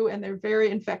problem too, and they're very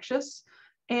infectious.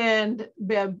 And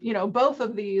both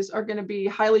of these are going to be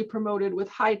highly promoted with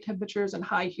high temperatures and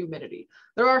high humidity.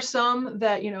 There are some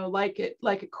that like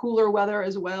it cooler weather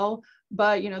as well,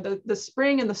 but the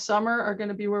spring and the summer are going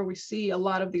to be where we see a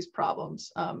lot of these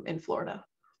problems in Florida.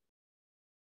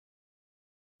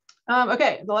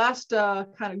 Okay, the last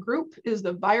kind of group is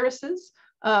the viruses.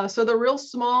 So they're real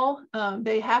small.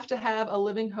 They have to have a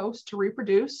living host to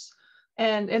reproduce,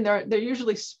 and they're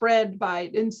usually spread by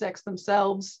insects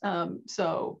themselves.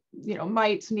 So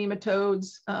mites,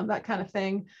 nematodes, that kind of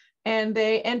thing, and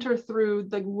they enter through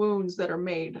the wounds that are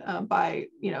made by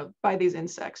these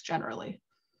insects generally.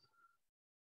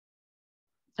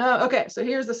 Okay, so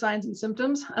here's the signs and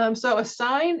symptoms. So a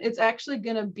sign, it's actually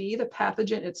going to be the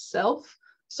pathogen itself.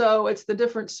 So it's the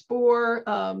different spore,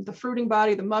 the fruiting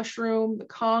body, the mushroom, the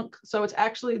conch. So it's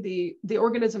actually the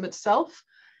organism itself.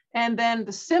 And then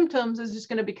the symptoms is just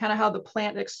going to be kind of how the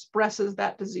plant expresses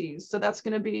that disease. So that's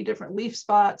going to be different leaf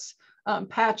spots,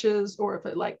 patches, or if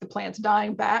the plant's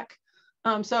dying back.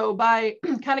 So by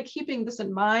kind of keeping this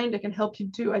in mind, it can help you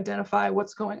to identify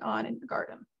what's going on in your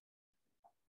garden.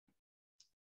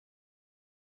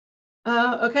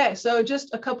 Okay, so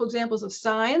just a couple examples of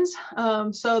signs.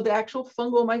 So the actual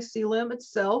fungal mycelium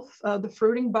itself, the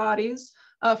fruiting bodies.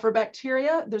 For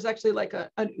bacteria, there's actually like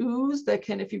an ooze that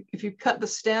can, if you cut the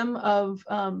stem of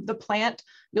the plant,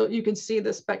 you can see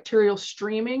this bacterial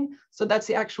streaming. So that's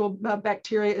the actual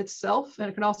bacteria itself, and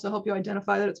it can also help you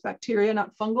identify that it's bacteria,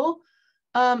 not fungal.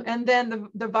 And then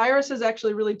the viruses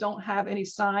actually really don't have any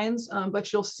signs,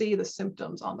 but you'll see the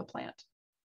symptoms on the plant.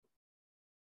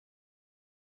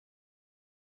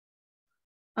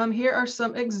 Here are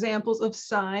some examples of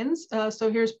signs.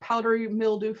 So here's powdery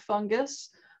mildew fungus.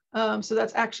 So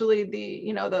that's actually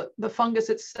the fungus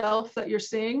itself that you're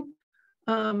seeing.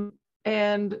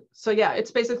 And so, yeah, it's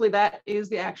basically that is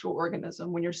the actual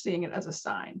organism when you're seeing it as a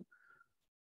sign.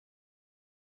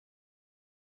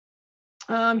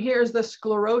 Here's the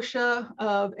sclerotia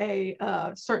of a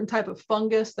certain type of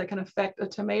fungus that can affect a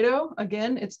tomato.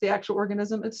 Again, it's the actual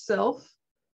organism itself.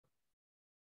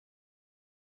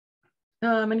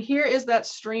 And here is that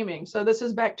streaming. So this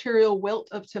is bacterial wilt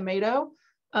of tomato.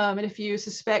 And if you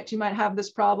suspect you might have this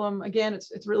problem, again,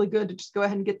 it's really good to just go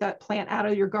ahead and get that plant out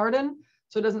of your garden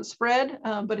so it doesn't spread.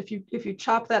 But if you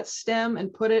chop that stem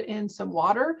and put it in some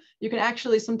water, you can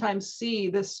actually sometimes see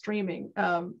this streaming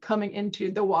coming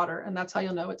into the water, and that's how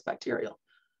you'll know it's bacterial.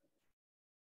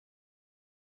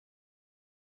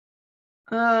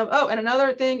 Oh, and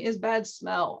another thing is bad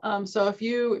smell. So if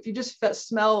you just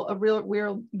smell a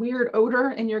real weird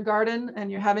odor in your garden and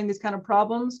you're having these kind of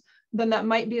problems, then that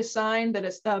might be a sign that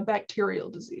it's a bacterial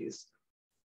disease.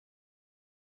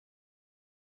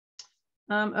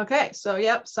 Okay, so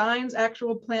yep, signs,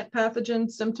 actual plant pathogen,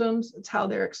 symptoms, it's how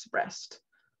they're expressed.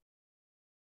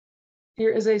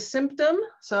 Here is a symptom.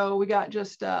 So we got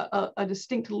just a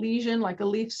distinct lesion, like a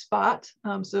leaf spot.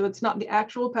 So it's not the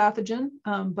actual pathogen,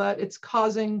 but it's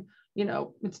causing,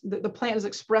 the plant is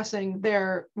expressing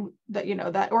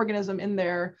that organism in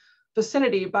their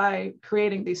vicinity by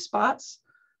creating these spots.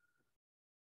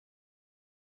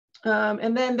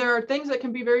 And then there are things that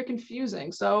can be very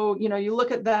confusing. So, you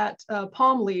look at that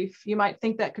palm leaf, you might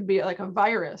think that could be like a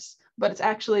virus, but it's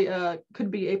actually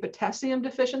could be a potassium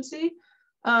deficiency.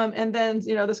 And then,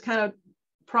 this kind of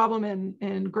problem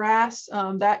in grass,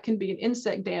 that can be an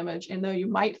insect damage, and though you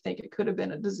might think it could have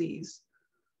been a disease.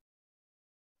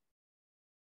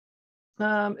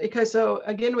 Because so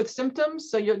again, with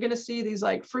symptoms, so you're going to see these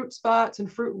like fruit spots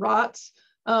and fruit rots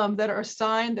that are a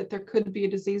sign that there could be a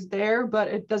disease there, but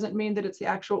it doesn't mean that it's the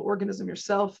actual organism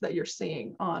yourself that you're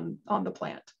seeing on the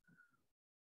plant.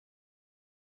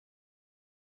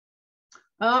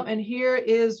 And here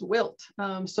is wilt.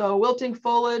 So wilting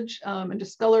foliage and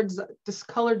discolored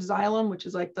xylem, which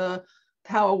is like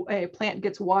how a plant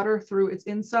gets water through its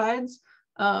insides.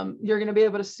 You're going to be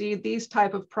able to see these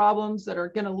type of problems that are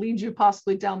going to lead you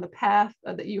possibly down the path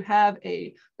that you have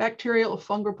a bacterial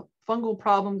or fungal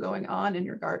problem going on in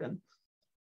your garden.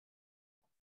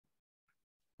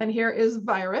 And here is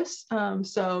virus.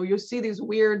 So you'll see these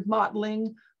weird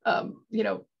mottling,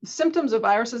 symptoms of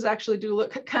viruses actually do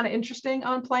look kind of interesting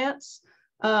on plants.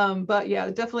 But yeah,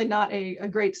 definitely not a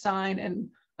great sign. And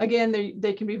again,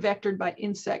 they can be vectored by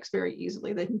insects very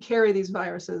easily. They can carry these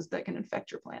viruses that can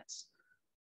infect your plants.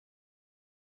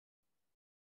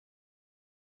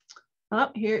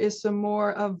 Here is some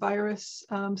more of virus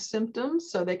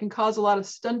symptoms. So they can cause a lot of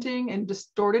stunting and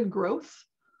distorted growth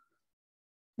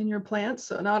in your plants,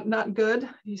 so not good.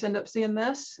 You end up seeing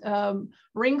this.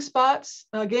 Ring spots,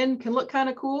 again, can look kind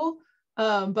of cool,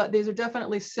 but these are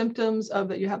definitely symptoms of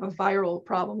that you have a viral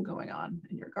problem going on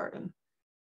in your garden.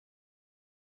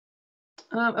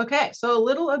 Okay, so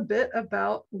a bit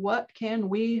about what can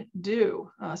we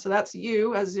do. So that's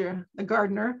you as the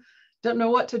gardener. Don't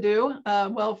know what to do.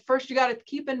 Well, first you got to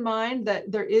keep in mind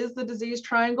that there is the disease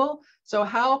triangle. So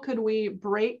how could we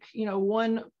break,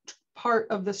 one part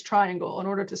of this triangle in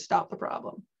order to stop the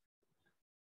problem?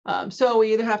 So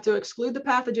we either have to exclude the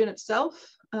pathogen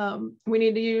itself. We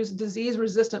need to use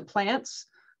disease-resistant plants.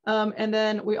 And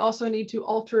then we also need to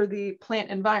alter the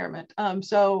plant environment.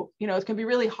 So, it can be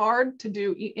really hard to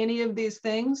do any of these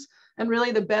things. And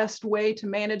really the best way to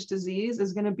manage disease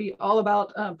is going to be all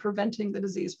about preventing the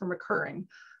disease from occurring.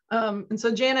 And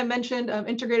so Jana mentioned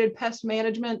integrated pest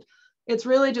management. It's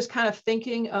really just kind of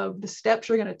thinking of the steps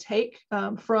you're going to take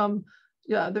from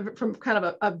kind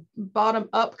of a bottom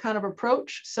up kind of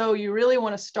approach. So you really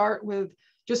want to start with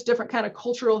just different kind of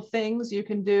cultural things you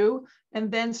can do, and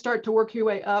then start to work your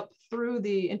way up through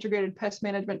the integrated pest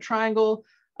management triangle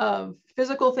of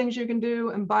physical things you can do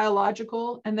and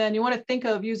biological. And then you want to think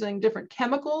of using different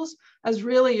chemicals as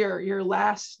really your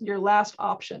last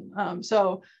option.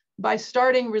 So by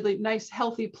starting really nice,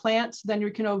 healthy plants, then you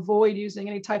can avoid using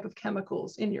any type of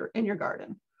chemicals in your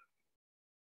garden.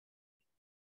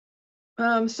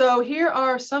 So here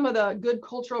are some of the good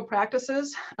cultural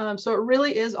practices. So it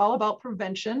really is all about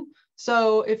prevention.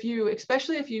 So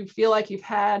especially if you feel like you've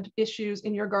had issues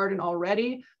in your garden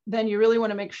already, then you really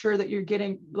want to make sure that you're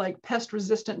getting like pest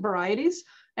resistant varieties.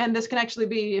 And this can actually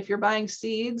be, if you're buying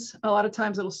seeds, a lot of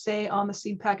times it'll say on the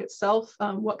seed pack itself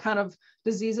what kind of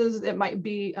diseases it might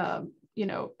be,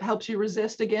 helps you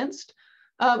resist against.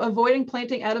 Avoiding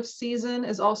planting out of season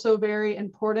is also very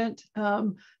important.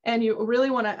 And you really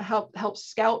want to help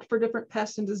scout for different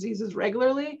pests and diseases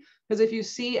regularly, because if you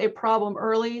see a problem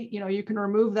early, you can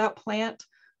remove that plant,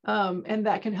 and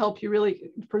that can help you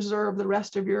really preserve the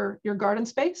rest of your garden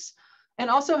space. And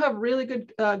also have really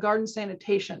good garden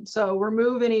sanitation. So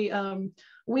remove any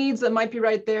weeds that might be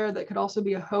right there that could also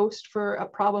be a host for a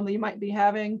problem that you might be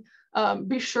having.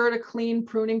 Be sure to clean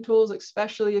pruning tools,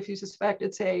 especially if you suspect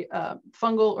it's a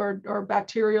fungal or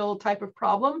bacterial type of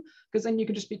problem, because then you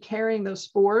can just be carrying those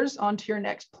spores onto your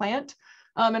next plant.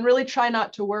 And really try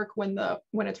not to work when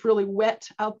it's really wet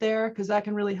out there, because that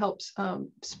can really help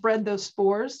spread those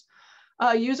spores.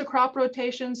 Use a crop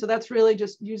rotation. So that's really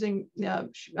just using,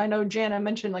 I know Jana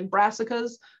mentioned like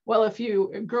brassicas. Well, if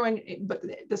you growing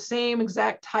the same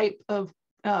exact type of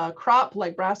crop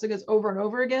like brassicas over and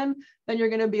over again, then you're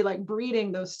going to be like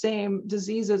breeding those same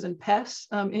diseases and pests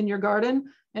in your garden.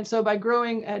 And so by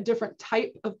growing a different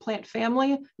type of plant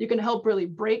family, you can help really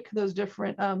break those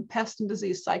different pest and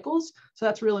disease cycles. So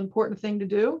that's a really important thing to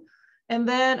do. And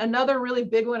then another really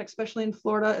big one, especially in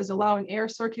Florida, is allowing air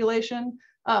circulation.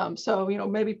 So,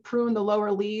 maybe prune the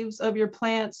lower leaves of your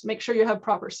plants, make sure you have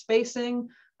proper spacing.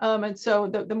 And so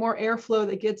the more airflow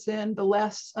that gets in, the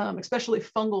less, especially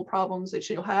fungal problems that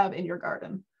you'll have in your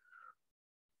garden.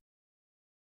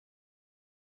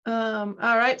 All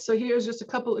right, so here's just a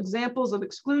couple examples of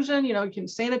exclusion. You can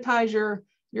sanitize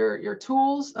your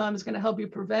tools. It's going to help you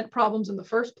prevent problems in the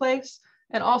first place.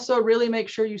 And also really make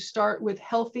sure you start with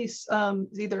healthy,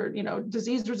 either,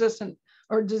 disease resistant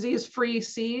or disease free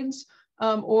seeds,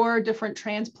 or different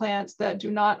transplants that do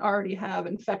not already have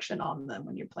infection on them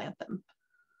when you plant them.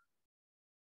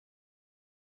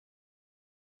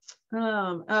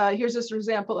 Here's just an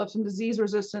example of some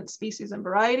disease-resistant species and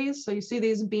varieties. So you see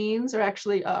these beans are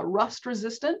actually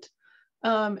rust-resistant.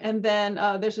 And then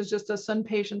this is just a sun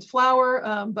patience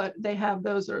flower, but they have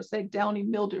those that are, say, downy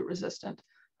mildew-resistant.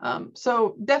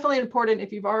 So definitely important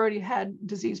if you've already had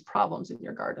disease problems in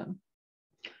your garden.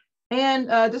 And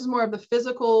this is more of the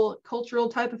physical, cultural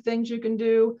type of things you can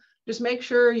do. Just make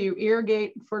sure you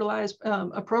irrigate, fertilize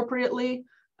appropriately.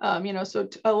 So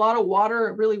a lot of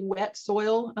water, really wet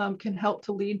soil can help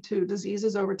to lead to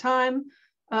diseases over time.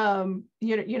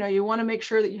 You want to make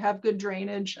sure that you have good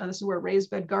drainage. This is where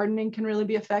raised bed gardening can really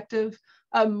be effective.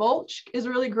 Mulch is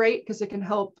really great because it can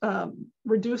help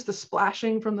reduce the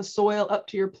splashing from the soil up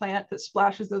to your plant that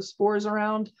splashes those spores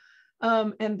around.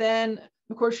 And then,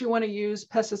 of course, you want to use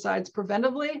pesticides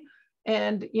preventively.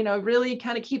 And, really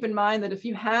kind of keep in mind that if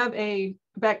you have a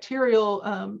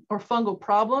bacterial or fungal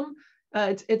problem,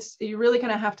 you really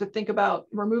kind of have to think about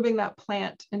removing that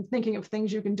plant and thinking of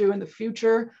things you can do in the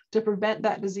future to prevent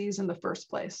that disease in the first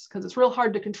place, because it's real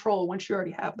hard to control once you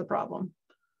already have the problem.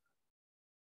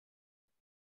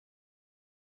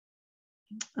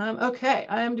 Okay,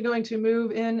 I am going to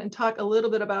move in and talk a little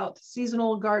bit about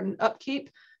seasonal garden upkeep.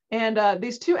 And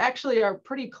these two actually are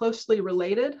pretty closely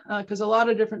related because a lot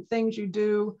of different things you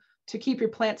do to keep your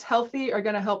plants healthy are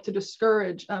going to help to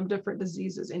discourage different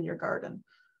diseases in your garden.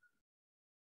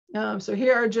 So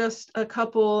here are just a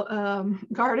couple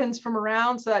gardens from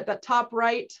around. So that top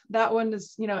right, that one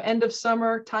is, end of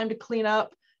summer, time to clean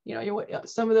up.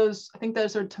 Some of those, I think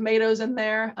those are tomatoes in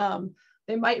there.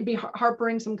 They might be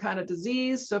harboring some kind of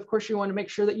disease. So of course you want to make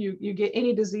sure that you get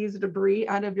any disease debris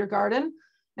out of your garden.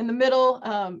 In the middle,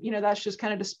 that's just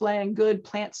kind of displaying good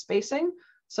plant spacing.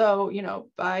 So,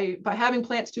 by having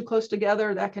plants too close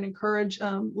together, that can encourage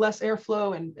less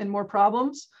airflow and more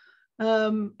problems.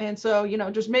 And so,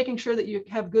 just making sure that you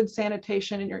have good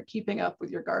sanitation and you're keeping up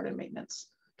with your garden maintenance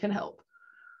can help.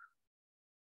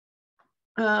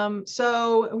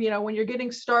 So, when you're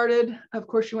getting started, of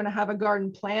course, you want to have a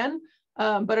garden plan,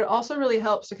 but it also really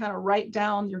helps to kind of write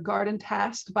down your garden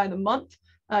tasks by the month.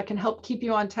 Can help keep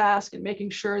you on task and making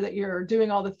sure that you're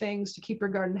doing all the things to keep your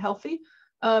garden healthy,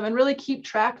 and really keep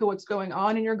track of what's going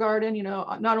on in your garden.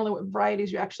 Not only what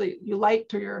varieties you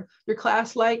liked or your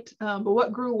class liked, but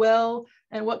what grew well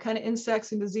and what kind of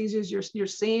insects and diseases you're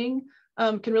seeing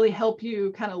can really help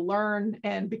you kind of learn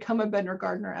and become a better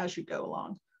gardener as you go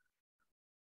along.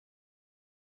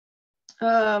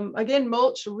 Again,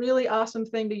 mulch, really awesome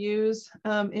thing to use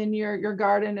in your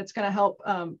garden. It's going to help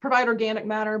provide organic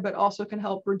matter, but also can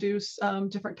help reduce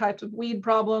different types of weed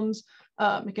problems.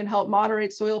 It can help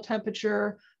moderate soil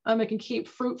temperature. It can keep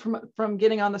fruit from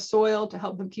getting on the soil to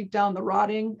help them keep down the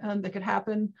rotting that could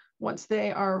happen once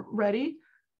they are ready.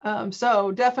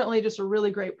 So definitely just a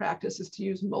really great practice is to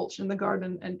use mulch in the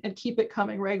garden and keep it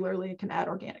coming regularly. It can add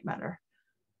organic matter.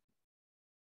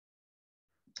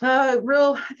 I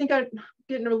think I'm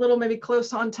getting a little maybe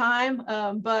close on time,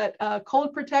 but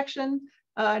cold protection.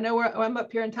 I know I'm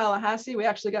up here in Tallahassee. We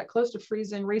actually got close to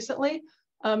freezing recently.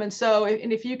 And so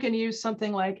if you can use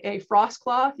something like a frost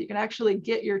cloth, you can actually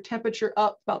get your temperature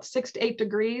up about 6 to 8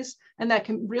 degrees, and that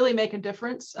can really make a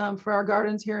difference for our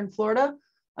gardens here in Florida.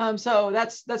 So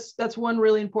that's one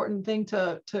really important thing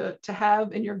to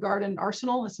have in your garden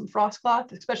arsenal is some frost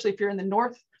cloth, especially if you're in the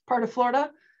north part of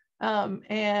Florida.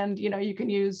 And you can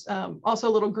use also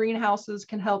little greenhouses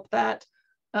can help that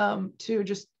to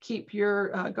just keep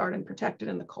your garden protected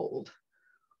in the cold.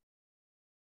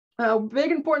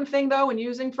 Big important thing though, when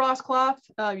using frost cloth,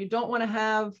 you don't want to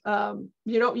have,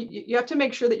 you have to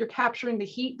make sure that you're capturing the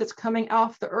heat that's coming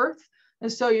off the earth.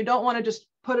 And so you don't want to just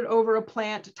put it over a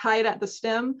plant, tie it at the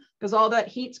stem, because all that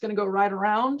heat's going to go right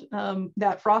around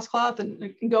that frost cloth and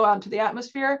it can go out into the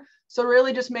atmosphere. So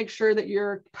really just make sure that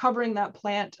you're covering that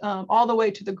plant all the way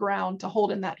to the ground to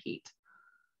hold in that heat.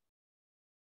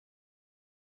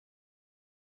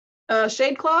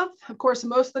 Shade cloth, of course,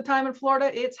 most of the time in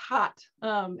Florida, it's hot.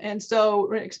 And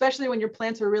so especially when your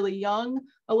plants are really young,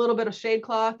 a little bit of shade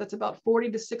cloth, that's about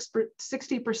 40 to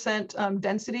 60%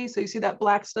 density. So you see that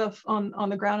black stuff on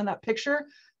the ground in that picture,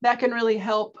 that can really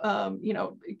help,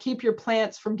 keep your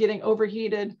plants from getting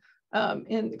overheated,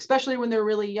 and especially when they're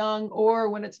really young or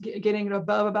when it's getting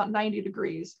above about 90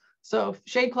 degrees. So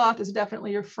shade cloth is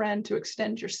definitely your friend to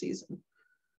extend your season.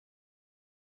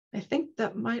 I think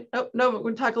that might, oh, no, we're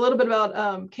going to talk a little bit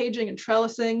about caging and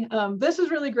trellising. This is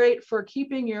really great for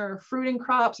keeping your fruiting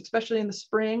crops, especially in the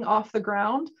spring, off the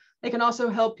ground. They can also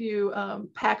help you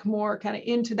pack more kind of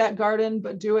into that garden,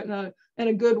 but do it in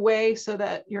a good way so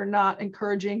that you're not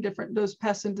encouraging those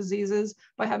pests and diseases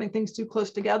by having things too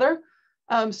close together.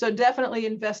 So definitely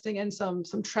investing in some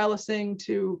trellising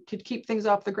to keep things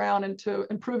off the ground and to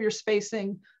improve your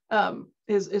spacing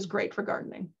is great for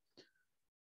gardening.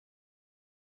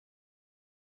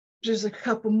 Just a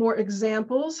couple more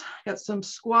examples. Got some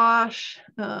squash,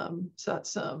 so that's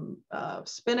some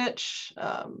spinach,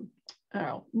 I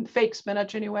don't know, fake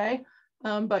spinach anyway,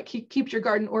 but keeps your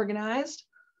garden organized.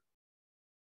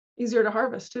 Easier to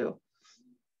harvest too.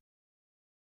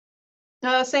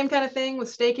 Same kind of thing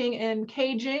with staking and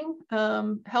caging,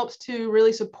 helps to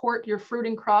really support your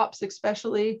fruiting crops,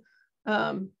 especially,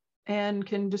 and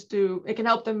it can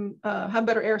help them have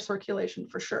better air circulation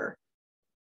for sure.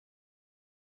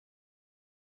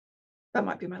 That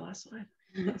might be my last slide.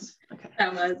 Yes. Okay.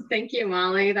 Thank you,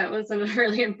 Molly. That was a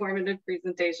really informative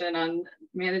presentation on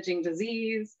managing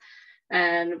disease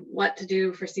and what to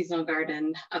do for seasonal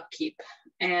garden upkeep.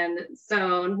 And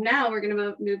so now we're going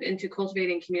to move into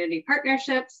cultivating community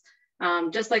partnerships.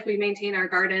 Just like we maintain our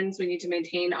gardens, we need to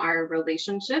maintain our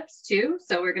relationships too.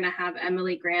 So we're going to have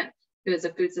Emily Grant, who is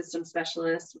a food system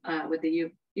specialist with the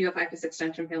UF-IFAS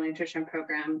Extension Family Nutrition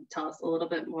Program, tell us a little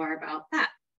bit more about that.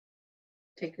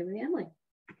 Take it away, Emily.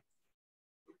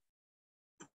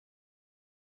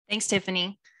 Thanks,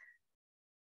 Tiffany.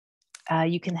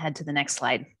 You can head to the next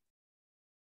slide.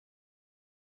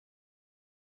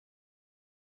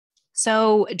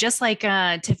 So just like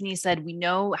Tiffany said, we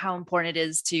know how important it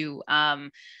is to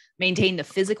maintain the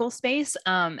physical space,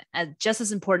 just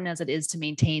as important as it is to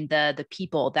maintain the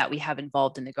people that we have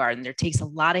involved in the garden. There takes a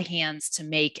lot of hands to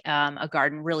make a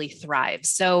garden really thrive.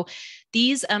 So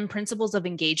these principles of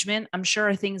engagement, I'm sure,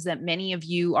 are things that many of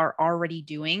you are already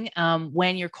doing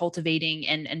when you're cultivating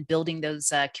and building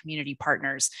those community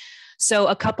partners. So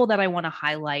a couple that I want to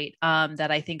highlight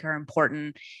that I think are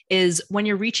important is when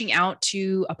you're reaching out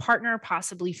to a partner,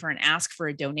 possibly for an ask for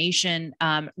a donation,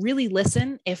 really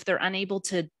listen. If they're unable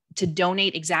to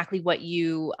donate exactly what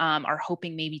you are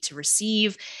hoping maybe to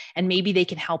receive, and maybe they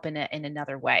can help in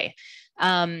another way.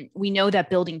 We know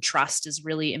that building trust is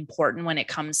really important when it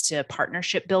comes to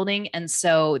partnership building. And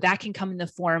so that can come in the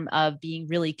form of being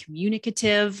really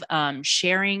communicative,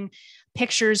 sharing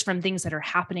pictures from things that are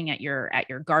happening at your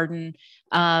garden,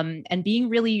 and being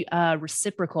really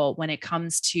reciprocal when it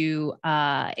comes to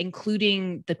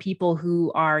including the people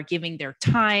who are giving their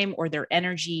time or their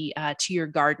energy to your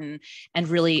garden, and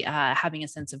really having a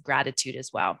sense of gratitude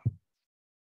as well.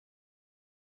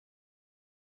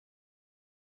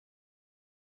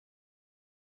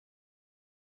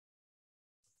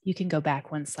 You can go back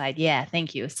one slide. Yeah,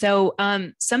 thank you. So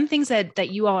some things that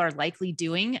you all are likely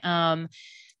doing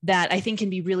that I think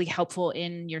can be really helpful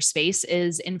in your space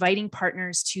is inviting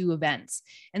partners to events.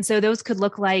 And so those could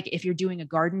look like if you're doing a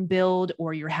garden build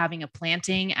or you're having a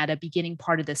planting at a beginning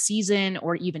part of the season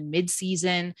or even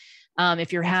mid-season,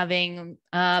 If you're having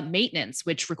maintenance,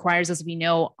 which requires, as we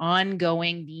know,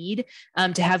 ongoing need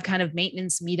to have kind of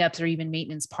maintenance meetups or even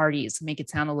maintenance parties to make it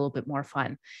sound a little bit more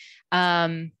fun.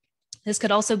 This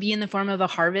could also be in the form of a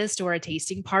harvest or a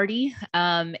tasting party.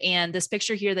 And this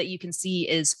picture here that you can see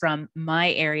is from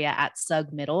my area at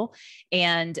Sug Middle.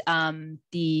 And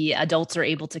the adults are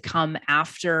able to come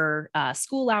after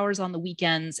school hours on the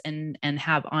weekends and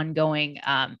have ongoing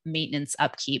maintenance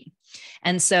upkeep.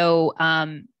 And so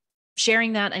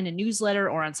sharing that in a newsletter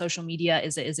or on social media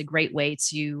is a great way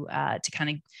to kind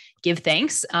of give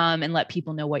thanks and let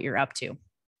people know what you're up to.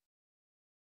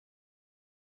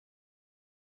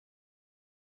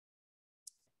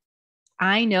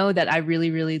 I know that I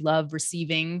really, really love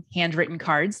receiving handwritten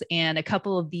cards, and a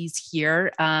couple of these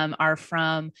here are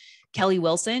from Kelly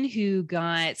Wilson, who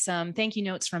got some thank you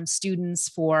notes from students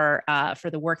for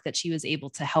the work that she was able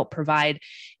to help provide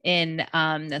in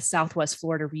the Southwest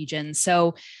Florida region.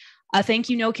 So a thank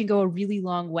you note can go a really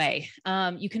long way.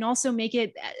 You can also make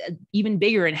it even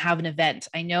bigger and have an event.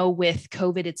 I know with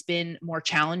COVID, it's been more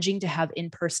challenging to have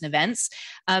in-person events,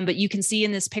 but you can see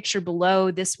in this picture below,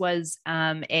 this was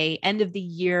a end of the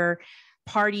year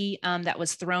party that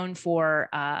was thrown for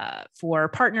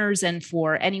partners and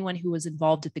for anyone who was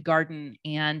involved at the garden,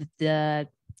 and the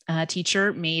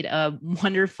teacher made a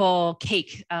wonderful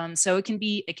cake. So it can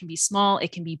be small,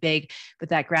 it can be big, but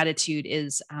that gratitude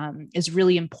is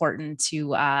really important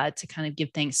to kind of give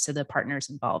thanks to the partners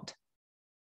involved.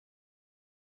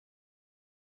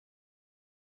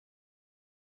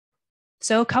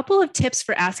 So a couple of tips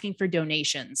for asking for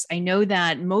donations. I know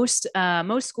that most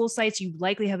school sites, you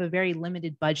likely have a very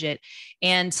limited budget,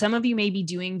 and some of you may be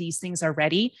doing these things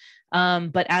already.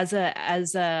 But as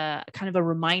a kind of a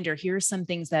reminder, here are some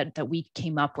things that we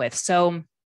came up with. So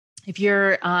if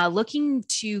you're looking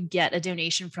to get a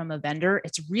donation from a vendor,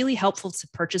 it's really helpful to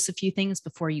purchase a few things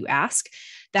before you ask.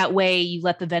 That way you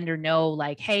let the vendor know,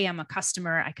 like, hey, I'm a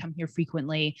customer, I come here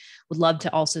frequently, would love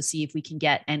to also see if we can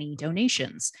get any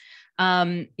donations.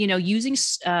 Using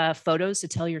photos to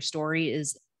tell your story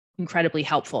is incredibly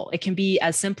helpful. It can be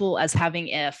as simple as having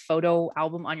a photo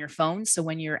album on your phone. So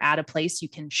when you're at a place, you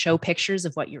can show pictures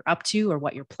of what you're up to or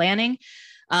what you're planning.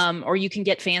 Or you can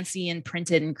get fancy and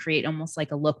print it and create almost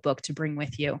like a lookbook to bring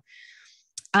with you.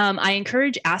 I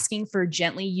encourage asking for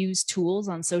gently used tools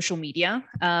on social media.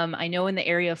 I know in the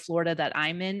area of Florida that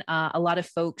I'm in, a lot of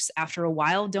folks after a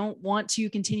while don't want to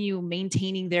continue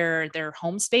maintaining their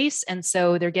home space. And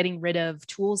so they're getting rid of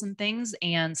tools and things,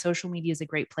 and social media is a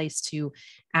great place to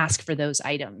ask for those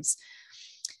items.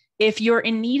 If you're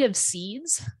in need of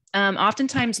seeds,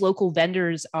 oftentimes local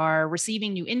vendors are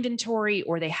receiving new inventory,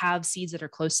 or they have seeds that are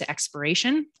close to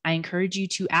expiration. I encourage you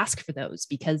to ask for those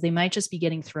because they might just be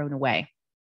getting thrown away.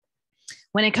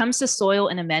 When it comes to soil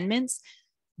and amendments,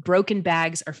 broken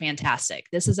bags are fantastic.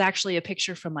 This is actually a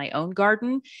picture from my own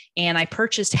garden, and I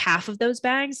purchased half of those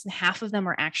bags. Half of them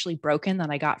are actually broken that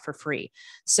I got for free.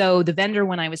 So the vendor,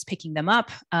 when I was picking them up,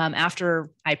 after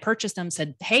I purchased them,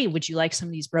 said, hey, would you like some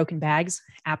of these broken bags?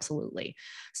 Absolutely.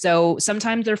 So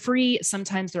sometimes they're free,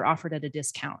 sometimes they're offered at a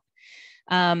discount.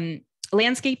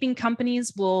 Landscaping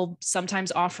companies will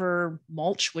sometimes offer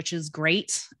mulch, which is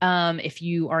great if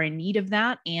you are in need of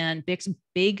that. And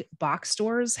big box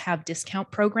stores have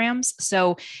discount programs.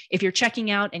 So if you're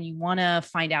checking out and you want to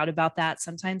find out about that,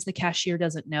 sometimes the cashier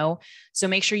doesn't know. So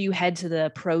make sure you head to the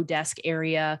pro desk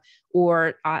area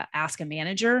or ask a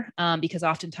manager because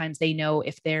oftentimes they know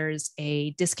if there's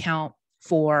a discount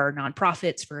for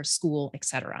nonprofits, for a school, et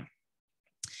cetera.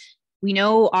 We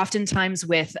know oftentimes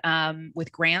with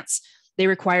grants, they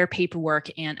require paperwork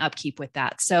and upkeep with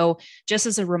that. So just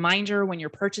as a reminder, when you're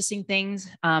purchasing things,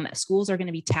 schools are going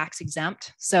to be tax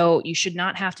exempt. So you should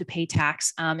not have to pay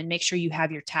tax, and make sure you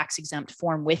have your tax exempt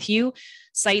form with you.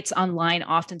 Sites online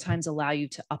oftentimes allow you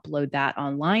to upload that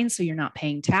online, so you're not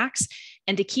paying tax.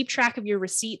 And to keep track of your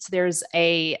receipts, there's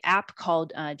an app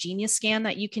called Genius Scan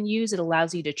that you can use. It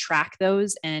allows you to track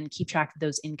those and keep track of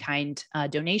those in-kind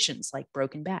donations like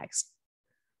broken bags.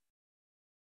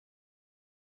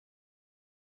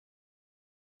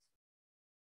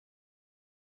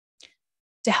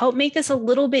 To help make this a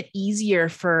little bit easier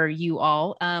for you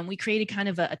all, we created kind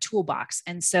of a toolbox.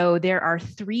 And so there are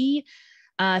 3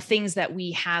 things that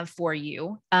we have for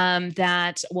you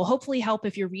that will hopefully help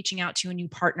if you're reaching out to a new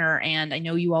partner. And I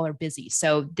know you all are busy.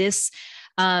 So this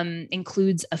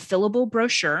includes a fillable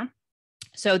brochure.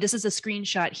 So this is a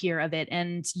screenshot here of it,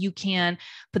 and you can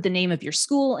put the name of your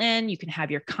school in, you can have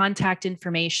your contact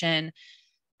information,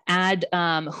 add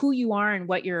who you are and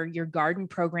what your garden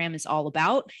program is all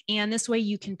about. And this way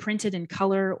you can print it in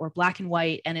color or black and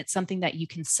white, and it's something that you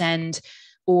can send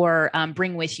or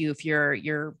bring with you if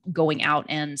you're going out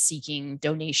and seeking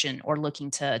donation or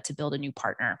looking to build a new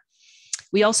partner.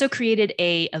 We also created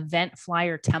a event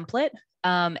flyer template.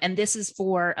 And this is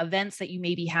for events that you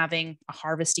may be having, a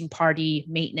harvesting party,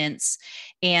 maintenance,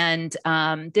 and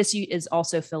this is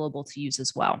also fillable to use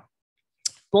as well.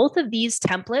 Both of these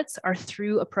templates are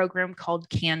through a program called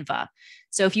Canva.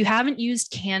 So if you haven't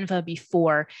used Canva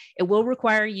before, it will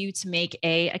require you to make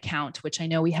an account, which I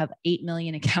know we have 8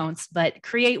 million accounts, but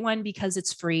create one because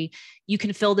it's free. You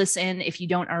can fill this in if you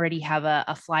don't already have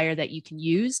a flyer that you can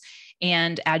use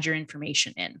and add your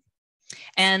information in.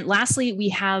 And lastly, we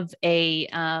have a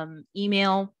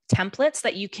email templates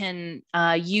that you can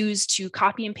use to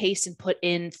copy and paste and put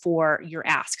in for your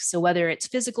ask. So whether it's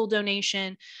physical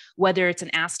donation, whether it's an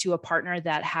ask to a partner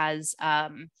that has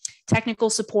technical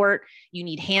support, you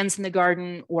need hands in the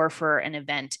garden, or for an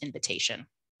event invitation.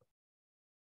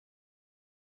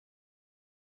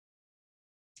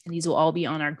 And these will all be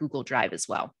on our Google Drive as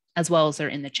well as they're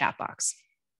in the chat box.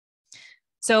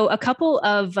 So a couple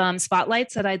of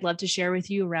spotlights that I'd love to share with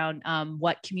you around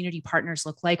what community partners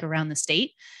look like around the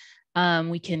state.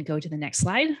 We can go to the next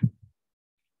slide.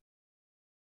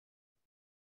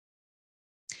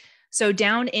 So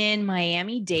down in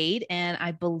Miami-Dade, and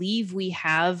I believe we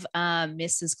have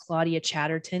Mrs. Claudia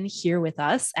Chatterton here with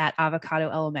us at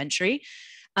Avocado Elementary.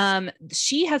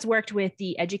 She has worked with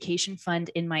the Education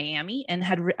Fund in Miami and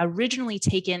had originally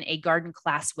taken a garden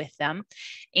class with them.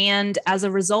 And as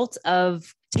a result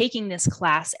of taking this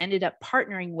class, ended up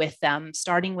partnering with them,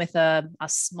 starting with a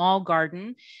small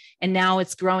garden, and now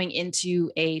it's growing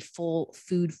into a full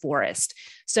food forest.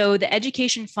 So the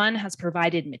Education Fund has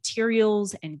provided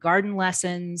materials and garden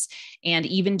lessons, and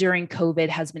even during COVID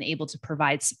has been able to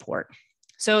provide support.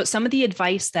 So some of the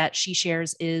advice that she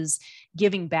shares is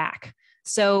giving back.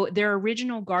 So their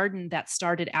original garden that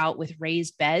started out with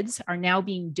raised beds are now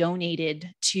being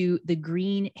donated to the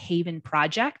Green Haven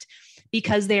Project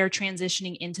because they are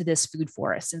transitioning into this food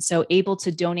forest. And so able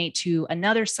to donate to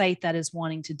another site that is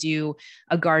wanting to do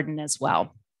a garden as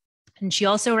well. And she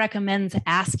also recommends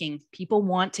asking. People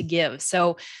want to give.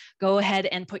 So go ahead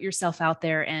and put yourself out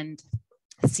there and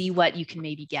see what you can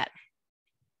maybe get.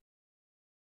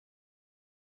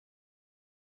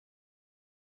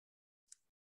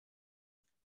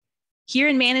 Here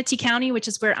in Manatee County, which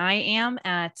is where I am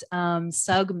at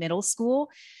Sugg Middle School,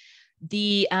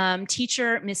 the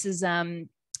teacher, Mrs.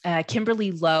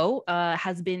 Kimberly Lowe,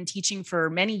 has been teaching for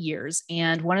many years.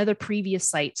 And one of the previous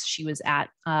sites she was at,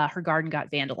 her garden got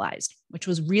vandalized, which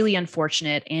was really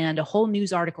unfortunate. And a whole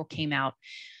news article came out.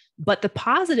 But the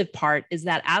positive part is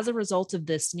that as a result of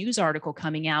this news article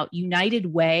coming out, United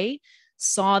Way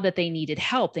saw that they needed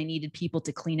help. They needed people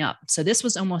to clean up. So this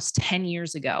was almost 10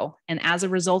 years ago. And as a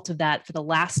result of that, for the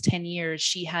last 10 years,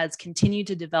 she has continued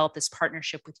to develop this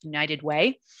partnership with United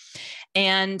Way.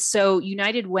 And so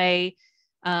United Way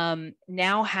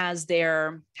now has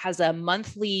a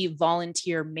monthly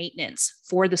volunteer maintenance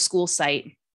for the school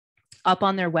site up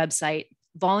on their website.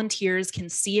 Volunteers can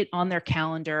see it on their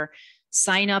calendar,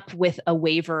 sign up with a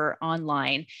waiver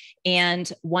online.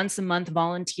 And once a month,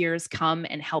 volunteers come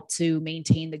and help to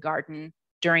maintain the garden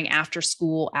during after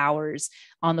school hours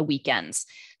on the weekends.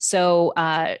 So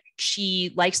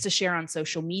she likes to share on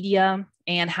social media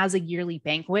and has a yearly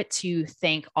banquet to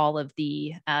thank all of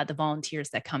the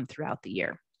volunteers that come throughout the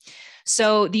year.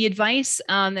 So the advice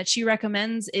that she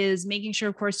recommends is making sure,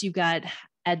 of course, you've got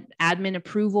admin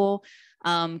approval,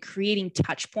 creating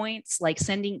touch points like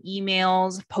sending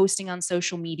emails, posting on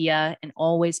social media, and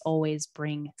always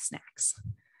bring snacks.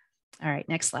 All right,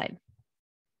 next slide.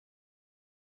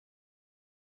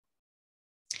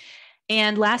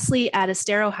 And lastly, at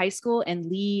Estero High School in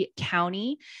Lee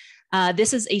County,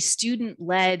 this is a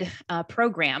student-led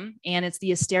program, and it's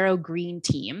the Estero Green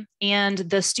Team. And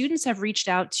the students have reached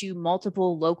out to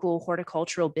multiple local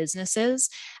horticultural businesses,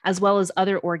 as well as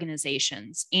other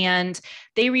organizations. And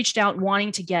they reached out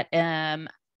wanting to get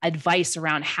advice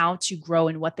around how to grow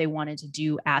and what they wanted to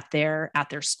do at their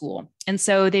school. And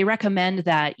so they recommend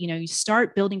that, you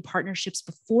start building partnerships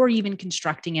before even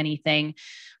constructing anything,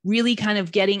 really kind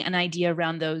of getting an idea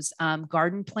around those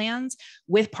garden plans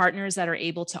with partners that are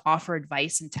able to offer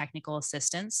advice and technical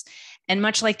assistance. And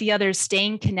much like the others,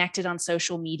 staying connected on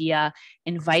social media,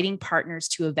 inviting partners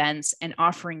to events, and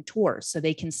offering tours so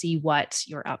they can see what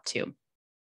you're up to.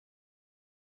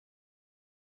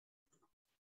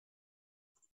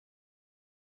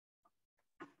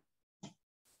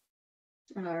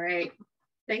 All right.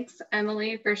 Thanks,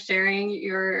 Emily, for sharing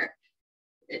your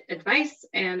advice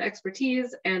and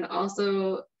expertise, and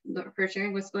also for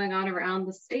sharing what's going on around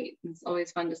the state. It's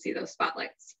always fun to see those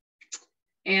spotlights.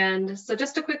 And so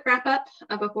just a quick wrap up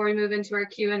before we move into our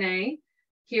Q&A.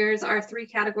 Here's our 3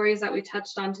 categories that we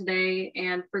touched on today.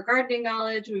 And for gardening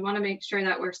knowledge, we want to make sure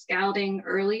that we're scouting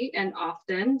early and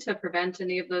often to prevent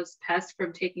any of those pests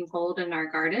from taking hold in our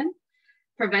garden.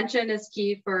 Prevention is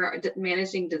key for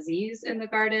managing disease in the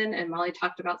garden, and Molly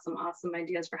talked about some awesome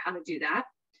ideas for how to do that.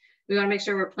 We want to make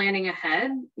sure we're planning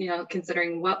ahead,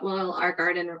 considering what will our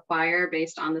garden require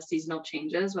based on the seasonal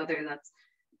changes, whether that's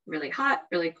really hot,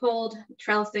 really cold,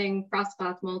 trellising, frost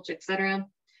cloth, mulch, etc.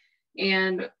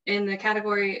 And in the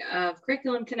category of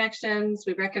curriculum connections,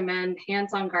 we recommend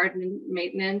hands-on garden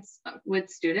maintenance with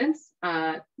students,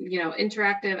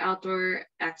 interactive outdoor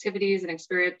activities and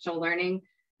experiential learning.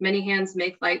 Many hands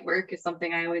make light work is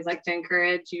something I always like to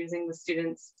encourage, using the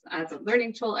students as a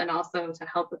learning tool and also to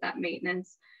help with that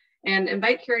maintenance. And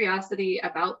invite curiosity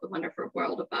about the wonderful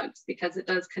world of bugs, because it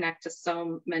does connect to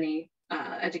so many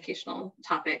educational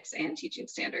topics and teaching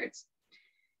standards.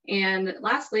 And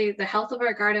lastly, the health of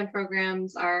our garden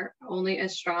programs are only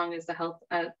as strong as the health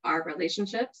of our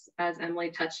relationships, as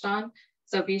Emily touched on.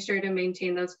 So be sure to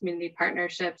maintain those community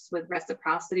partnerships with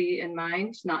reciprocity in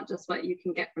mind, not just what you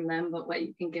can get from them, but what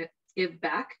you can give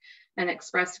back, and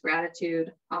express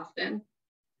gratitude often.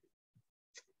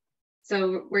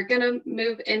 So we're going to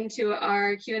move into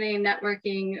our Q&A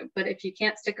networking, but if you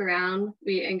can't stick around,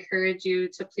 we encourage you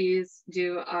to please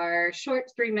do our short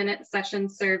 3-minute session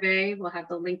survey. We'll have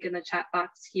the link in the chat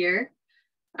box here.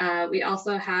 We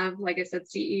also have, like I said,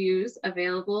 CEUs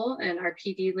available, and our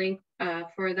PD link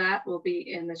for that will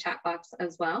be in the chat box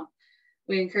as well.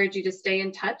 We encourage you to stay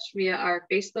in touch via our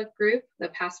Facebook group. The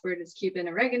password is Cuban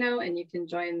Oregano, and you can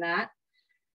join that.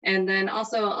 And then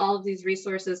also all of these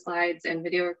resources, slides, and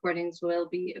video recordings will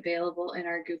be available in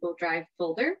our Google Drive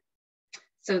folder.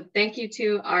 So thank you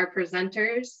to our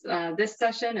presenters this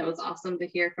session. It was awesome to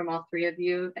hear from all 3 of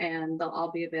you, and they'll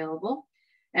all be available.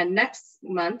 And next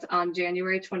month on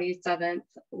January 27th,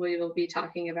 we will be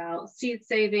talking about seed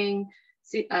saving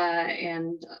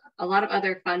and a lot of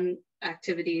other fun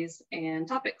activities and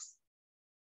topics.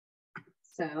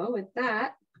 So with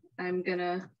that, I'm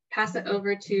gonna pass it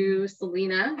over to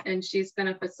Selena, and she's going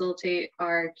to facilitate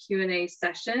our Q&A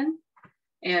session.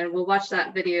 And we'll watch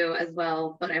that video as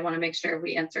well, but I want to make sure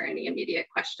we answer any immediate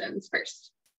questions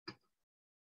first.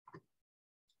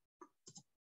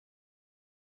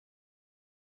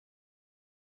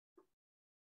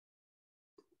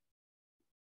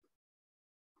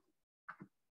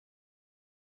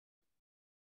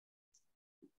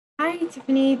 Hi,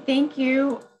 Tiffany. Thank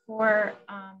you for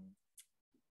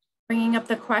bringing up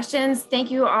the questions.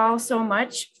 Thank you all so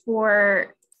much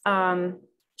for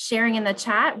sharing in the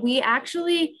chat. We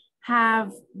actually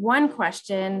have one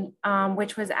question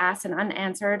which was asked and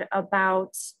unanswered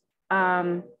about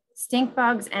stink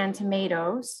bugs and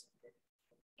tomatoes.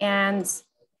 And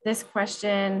this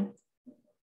question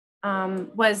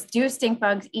was, do stink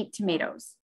bugs eat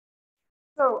tomatoes?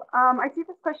 So I see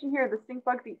this question here, the stink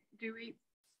bugs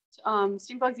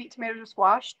stink bugs eat tomatoes or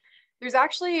squash. There's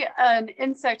actually an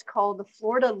insect called the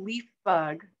Florida leaf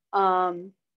bug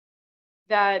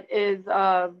that is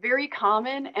very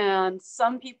common, and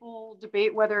some people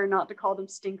debate whether or not to call them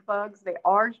stink bugs. They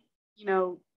are,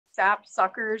 sap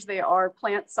suckers. They are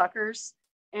plant suckers,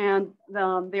 and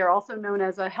they are also known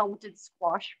as a helmeted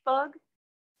squash bug.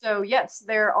 So yes,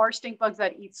 there are stink bugs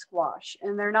that eat squash,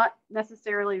 and they're not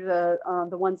necessarily the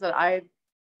ones that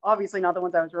obviously not the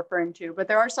ones I was referring to, but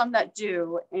there are some that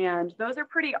do, and those are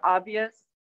pretty obvious.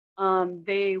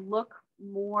 They look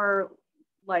more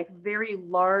like very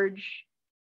large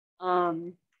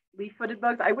leaf-footed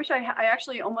bugs. I wish I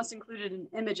actually almost included an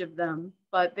image of them,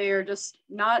 but they are just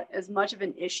not as much of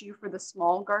an issue for the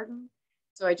small garden.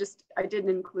 So I didn't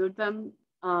include them,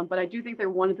 but I do think they're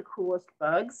one of the coolest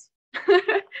bugs.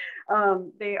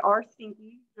 They are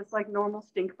stinky, just like normal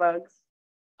stink bugs.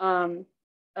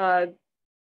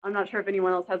 I'm not sure if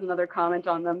anyone else has another comment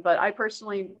on them, but I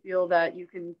personally feel that you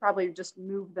can probably just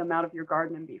move them out of your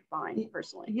garden and be fine,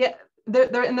 personally. Yeah,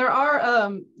 there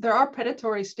are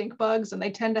predatory stink bugs, and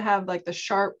they tend to have like the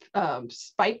sharp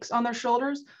spikes on their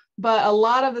shoulders. But a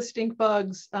lot of the stink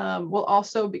bugs will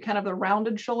also be kind of the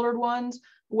rounded shouldered ones,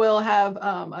 will have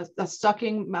a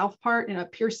sucking mouth part and a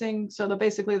piercing. So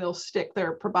they'll stick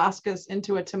their proboscis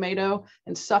into a tomato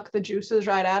and suck the juices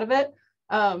right out of it.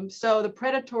 So the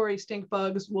predatory stink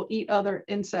bugs will eat other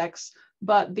insects,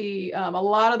 but a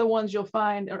lot of the ones you'll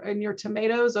find in your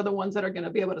tomatoes are the ones that are going to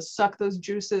be able to suck those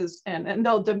juices, and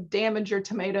they'll damage your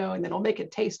tomato, and it'll make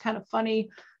it taste kind of funny.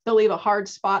 They'll leave a hard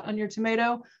spot on your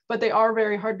tomato, but they are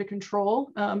very hard to control.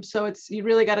 So you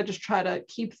really got to just try to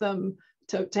keep them,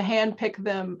 to hand pick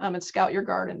them and scout your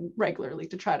garden regularly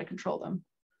to try to control them.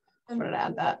 Just wanted to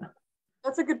add that.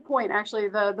 That's a good point, actually.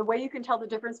 The way you can tell the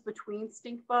difference between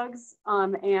stink bugs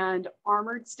and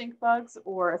armored stink bugs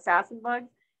or assassin bugs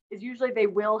is usually they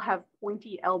will have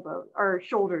pointy elbows or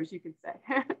shoulders, you could say.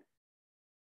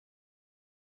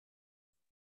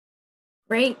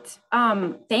 Great.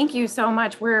 Thank you so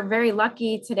much. We're very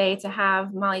lucky today to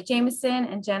have Molly Jameson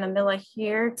and Jenna Miller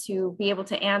here to be able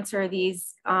to answer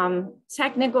these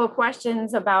technical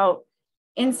questions about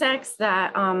insects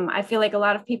that I feel like a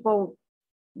lot of people,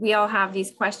 we all have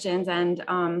these questions,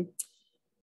 and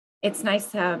it's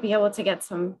nice to be able to get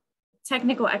some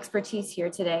technical expertise here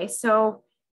today. So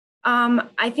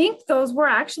I think those were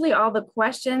actually all the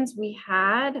questions we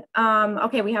had.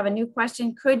 Okay, we have a new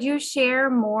question. Could you share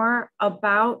more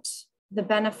about the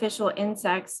beneficial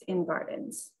insects in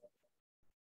gardens?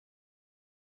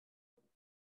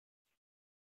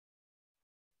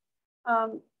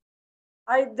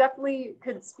 I definitely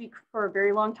could speak for a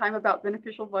very long time about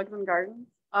beneficial bugs in gardens.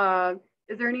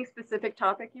 Is there any specific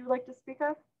topic you would like to speak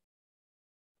of?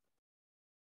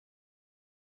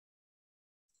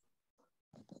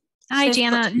 Hi,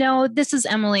 Jana. No, this is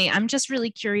Emily. I'm just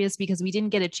really curious because we didn't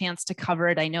get a chance to cover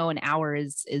it. I know an hour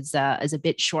is a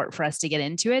bit short for us to get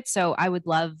into it. So I would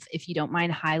love, if you don't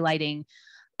mind, highlighting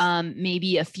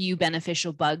maybe a few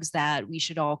beneficial bugs that we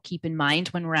should all keep in mind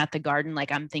when we're at the garden.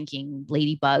 Like I'm thinking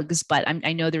ladybugs, but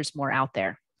I know there's more out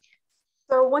there.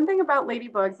 So one thing about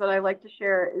ladybugs that I like to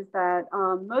share is that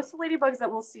most ladybugs that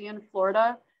we'll see in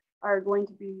Florida are going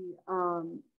to be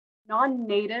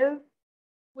non-native,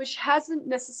 which hasn't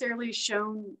necessarily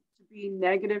shown to be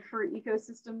negative for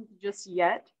ecosystems just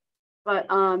yet. But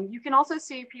you can also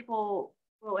see people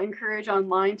will encourage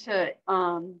online to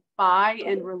buy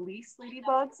and release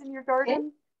ladybugs in your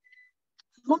garden.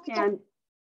 And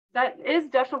that is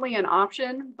definitely an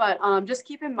option, but just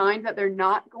keep in mind that they're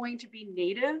not going to be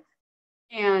native.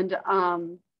 And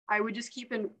I would just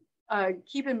keep in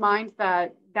mind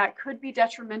that that could be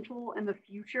detrimental in the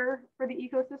future for the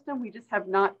ecosystem. We just have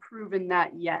not proven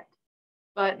that yet,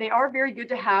 but they are very good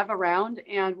to have around.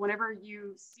 And whenever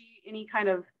you see any kind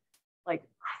of like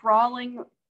crawling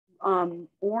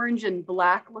orange and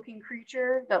black looking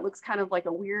creature that looks kind of like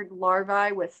a weird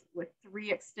larvae with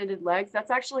 3 extended legs,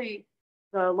 that's actually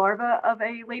the larva of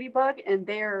a ladybug, and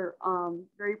they're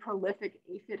very prolific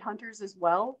aphid hunters as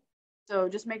well. So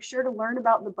just make sure to learn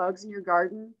about the bugs in your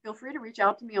garden. Feel free to reach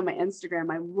out to me on my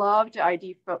Instagram. I love to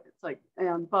ID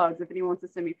bugs if anyone wants to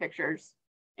send me pictures.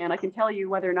 And I can tell you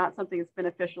whether or not something is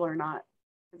beneficial or not.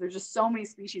 Because there's just so many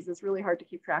species, it's really hard to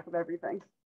keep track of everything.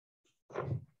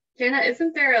 Jana,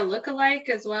 isn't there a look-alike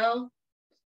as well?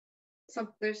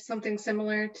 There's something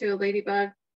similar to a ladybug.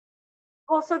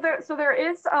 Well, so there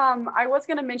is, I was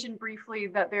going to mention briefly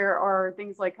that there are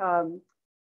things like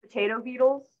potato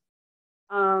beetles.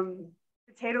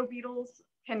 Potato beetles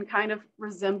can kind of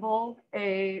resemble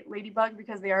a ladybug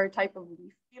because they are a type of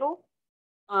leaf beetle.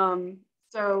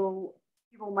 So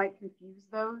people might confuse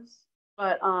those,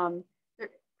 but they're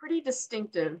pretty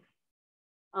distinctive,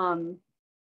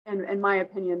 in my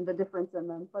opinion, the difference in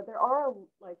them. But there are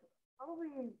like probably,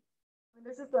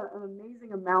 there's just an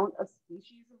amazing amount of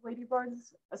species of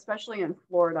ladybugs, especially in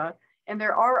Florida. And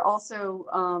there are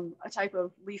also a type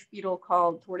of leaf beetle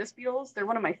called tortoise beetles. They're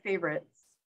one of my favorites.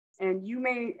 And you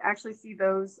may actually see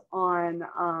those on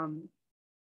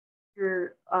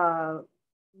your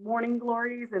morning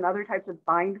glories and other types of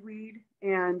bindweed.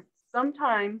 And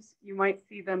sometimes you might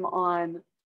see them on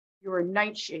your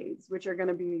nightshades, which are going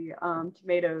to be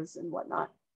tomatoes and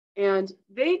whatnot. And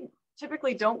they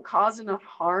typically don't cause enough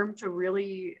harm to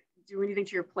really do anything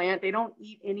to your plant. They don't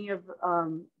eat any of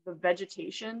the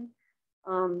vegetation.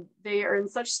 They are in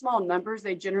such small numbers,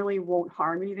 they generally won't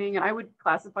harm anything. And I would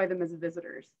classify them as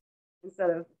visitors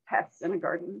instead of pests in a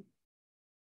garden.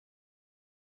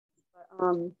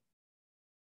 But,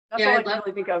 that's all I can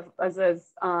really think of as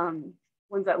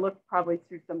ones that look probably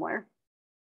too similar.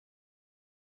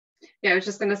 Yeah, I was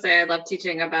just going to say, I love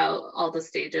teaching about all the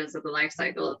stages of the life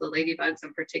cycle of the ladybugs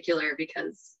in particular,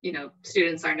 because, you know,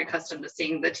 students aren't accustomed to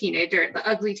seeing the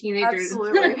ugly teenager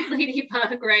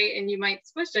ladybug, right? And you might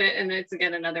squish it. And it's,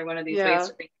 again, another one of these ways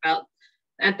to think about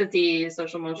empathy,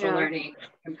 social emotional learning,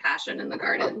 compassion in the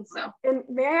garden. So, and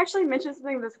may I actually mention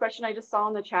something with this question I just saw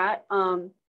in the chat?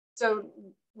 So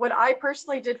what I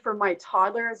personally did for my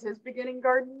toddler as his beginning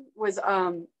garden was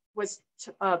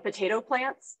potato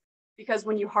plants. Because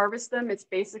when you harvest them, it's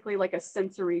basically like a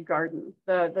sensory garden.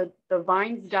 The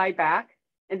vines die back,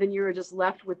 and then you're just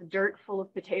left with dirt full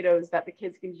of potatoes that the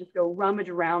kids can just go rummage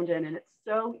around in, and it's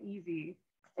so easy.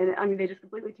 And I mean, they just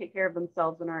completely take care of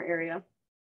themselves in our area.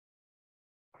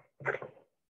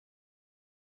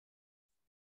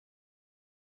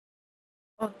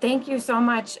 Well, thank you so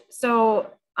much.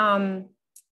 So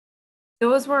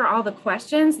those were all the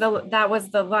questions. That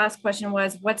was the last question,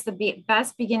 was what's the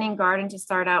best beginning garden to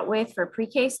start out with for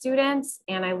pre-K students?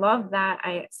 And I love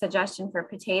that suggestion for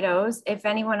potatoes. If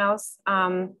anyone else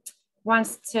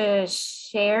wants to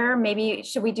share, maybe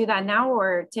should we do that now,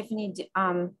 or Tiffany?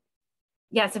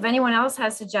 Yes, if anyone else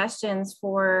has suggestions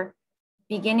for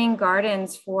beginning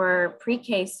gardens for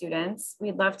pre-K students,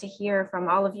 we'd love to hear from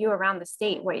all of you around the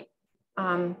state,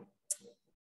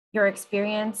 your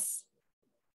experience.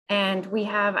 And we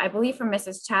have, I believe from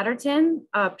Mrs. Chatterton,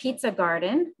 a pizza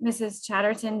garden. Mrs.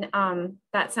 Chatterton,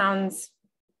 that sounds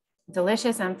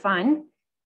delicious and fun.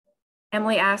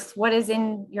 Emily asks, what is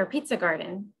in your pizza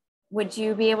garden? Would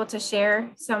you be able to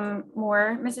share some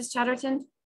more, Mrs. Chatterton?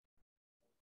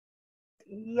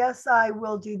 Yes, I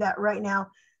will do that right now.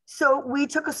 So we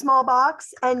took a small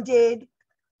box and did,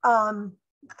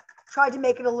 tried to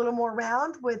make it a little more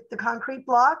round with the concrete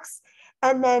blocks.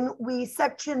 And then we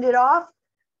sectioned it off: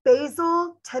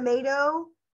 basil, tomato,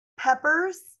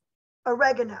 peppers,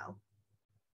 oregano.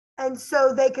 And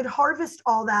so they could harvest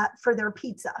all that for their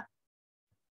pizza.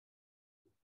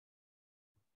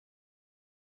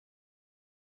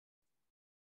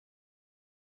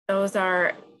 Those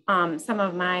are some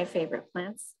of my favorite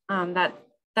plants.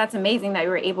 That's amazing that you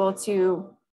were able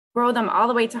to grow them all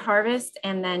the way to harvest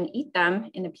and then eat them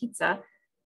in a pizza.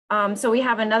 So we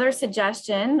have another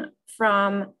suggestion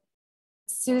from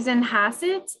Susan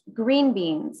Hassett, green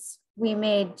beans. We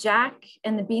made Jack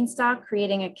and the Beanstalk,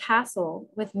 creating a castle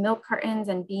with milk cartons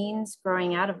and beans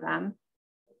growing out of them.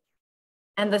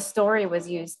 And the story was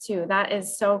used too. That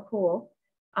is so cool.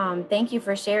 Thank you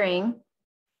for sharing.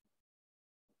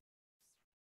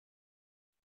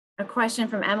 A question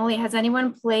from Emily: has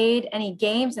anyone played any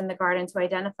games in the garden to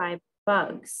identify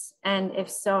bugs? And if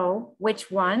so, which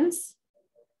ones?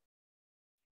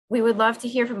 We would love to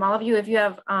hear from all of you if you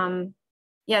have,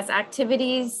 yes,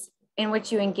 activities in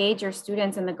which you engage your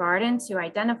students in the garden to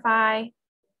identify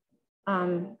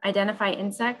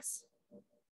insects.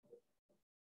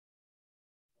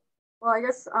 Well, I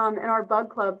guess in our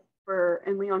bug club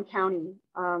in Leon County,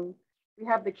 we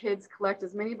have the kids collect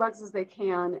as many bugs as they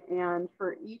can, and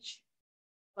for each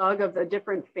bug of a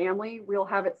different family, we'll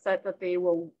have it set that they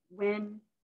will win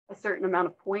a certain amount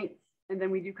of points, and then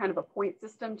we do kind of a point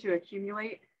system to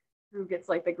accumulate who gets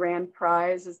like the grand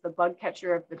prize as the bug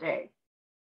catcher of the day.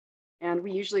 And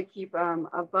we usually keep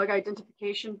a bug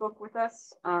identification book with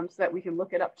us so that we can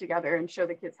look it up together and show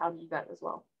the kids how to do that as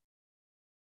well.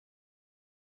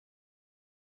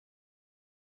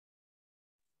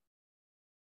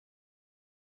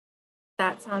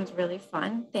 That sounds really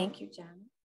fun. Thank you, Jen.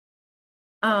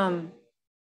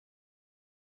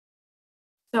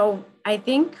 So I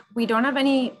think we don't have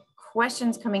any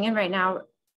questions coming in right now.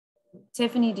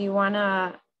 Tiffany, do you want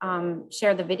to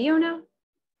share the video now?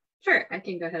 Sure, I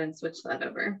can go ahead and switch that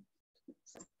over.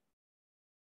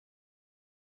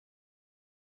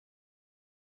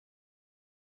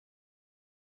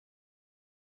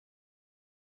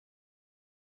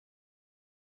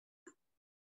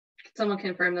 Someone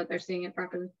confirm that they're seeing it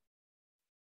properly.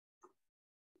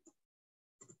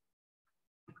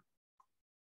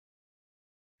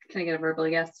 Can I get a verbal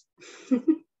yes?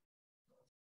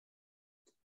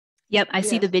 Yep, I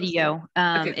see the video.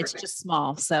 Okay, it's just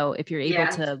small. So if you're able Yeah.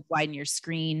 to widen your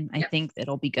screen, I Yep. think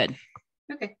it'll be good.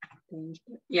 Okay.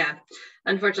 Yeah,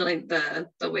 unfortunately,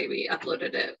 the way we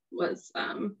uploaded it was,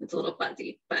 it's a little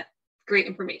fuzzy, but great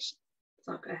information.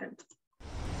 So I'll go ahead.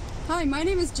 Hi, my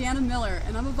name is Jana Miller,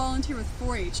 and I'm a volunteer with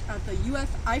 4-H at the UF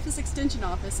IFAS Extension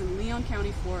Office in Leon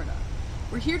County, Florida.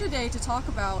 We're here today to talk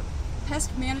about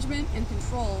pest management and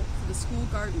control for the school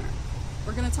gardener.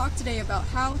 We're going to talk today about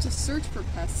how to search for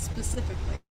pests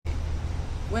specifically.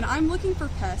 When I'm looking for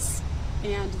pests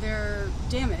and their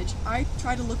damage, I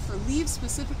try to look for leaves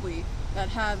specifically that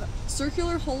have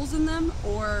circular holes in them,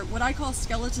 or what I call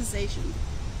skeletization.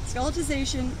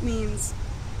 Skeletization means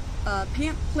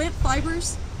plant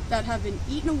fibers that have been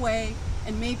eaten away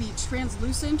and may be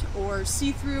translucent or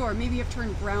see-through, or maybe have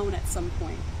turned brown at some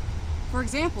point. For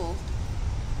example,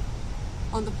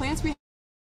 on the plants we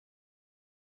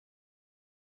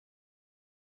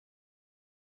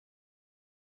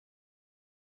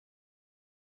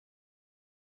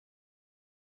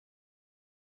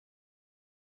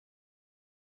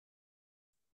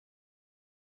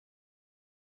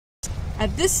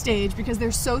At this stage, because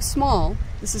they're so small,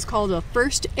 this is called a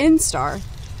first instar,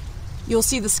 you'll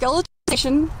see the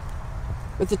skeletization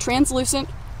with the translucent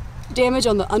damage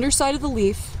on the underside of the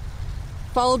leaf,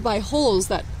 followed by holes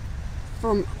that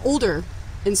from older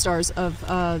instars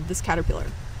of this caterpillar.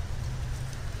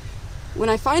 When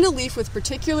I find a leaf with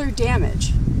particular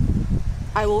damage,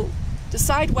 I will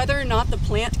decide whether or not the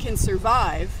plant can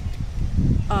survive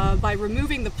by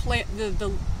removing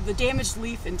the damaged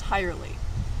leaf entirely.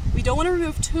 We don't want to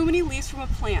remove too many leaves from a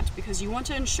plant because you want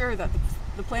to ensure that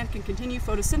the plant can continue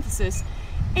photosynthesis,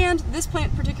 and this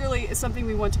plant particularly is something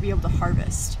we want to be able to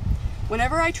harvest.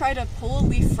 Whenever I try to pull a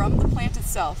leaf from the plant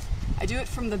itself, I do it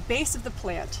from the base of the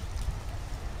plant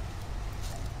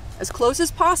as close as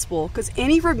possible, because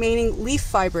any remaining leaf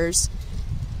fibers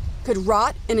could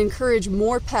rot and encourage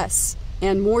more pests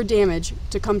and more damage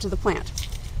to come to the plant.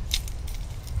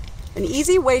 An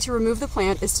easy way to remove the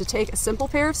plant is to take a simple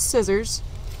pair of scissors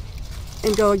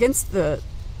and go against the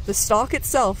stalk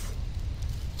itself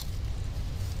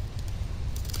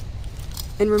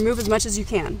and remove as much as you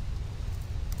can.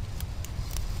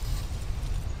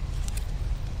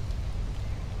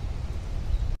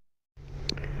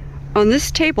 On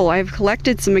this table, I've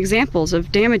collected some examples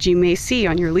of damage you may see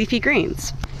on your leafy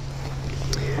greens.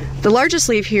 The largest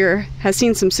leaf here has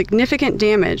seen some significant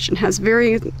damage and has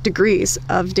varying degrees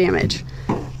of damage.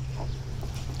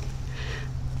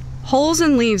 Holes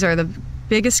in leaves are the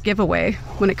biggest giveaway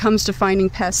when it comes to finding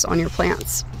pests on your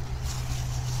plants.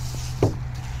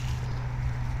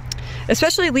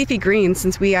 Especially leafy greens,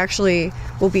 since we actually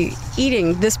will be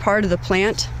eating this part of the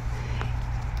plant.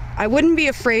 I wouldn't be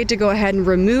afraid to go ahead and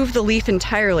remove the leaf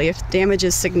entirely if damage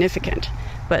is significant,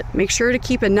 but make sure to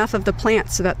keep enough of the plant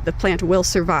so that the plant will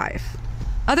survive.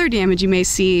 Other damage you may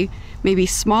see may be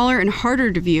smaller and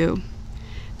harder to view.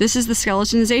 This is the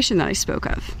skeletonization that I spoke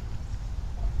of.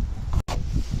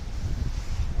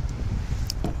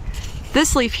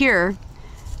 This leaf here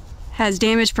has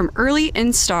damage from early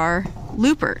instar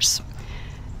loopers.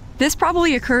 This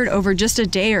probably occurred over just a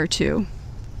day or two,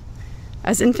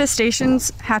 as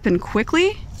infestations happen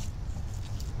quickly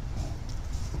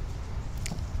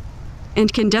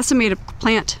and can decimate a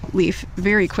plant leaf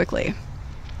very quickly.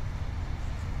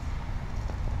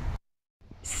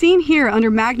 Seen here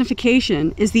under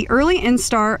magnification is the early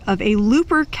instar of a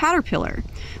looper caterpillar.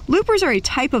 Loopers are a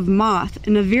type of moth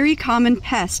and a very common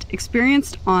pest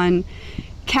experienced on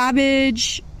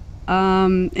cabbage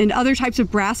and other types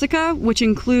of brassica, which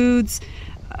includes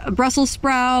Brussels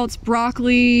sprouts,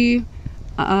 broccoli,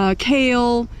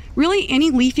 kale, really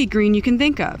any leafy green you can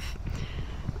think of.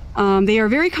 They are a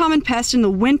very common pest in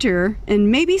the winter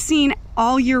and may be seen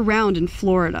all year round in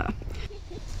Florida.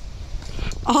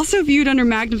 Also viewed under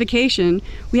magnification,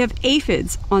 we have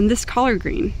aphids on this collard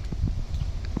green.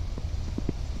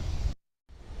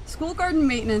 School garden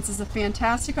maintenance is a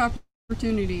fantastic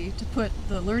opportunity to put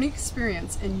the learning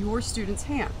experience in your students'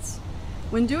 hands.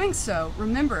 When doing so,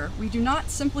 remember, we do not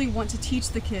simply want to teach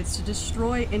the kids to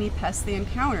destroy any pests they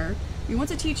encounter. We want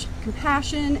to teach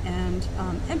compassion and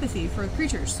empathy for the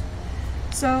creatures.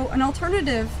 So an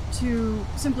alternative to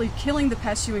simply killing the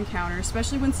pests you encounter,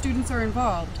 especially when students are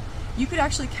involved, you could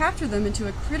actually capture them into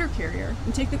a critter carrier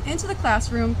and take them into the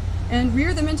classroom and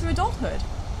rear them into adulthood.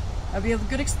 That would be a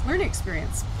good learning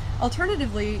experience.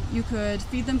 Alternatively, you could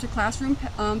feed them to classroom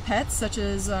pets such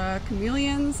as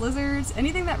chameleons, lizards,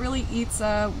 anything that really eats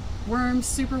worms,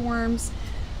 superworms.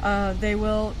 They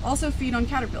will also feed on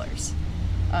caterpillars.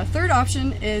 Third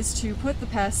option is to put the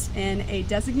pests in a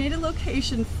designated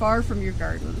location far from your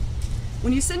garden.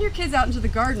 When you send your kids out into the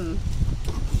garden,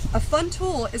 a fun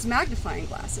tool is magnifying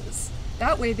glasses.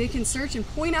 That way they can search and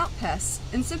point out pests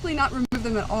and simply not remove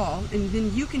them at all, and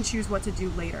then you can choose what to do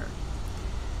later.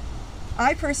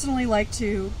 I personally like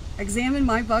to examine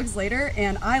my bugs later,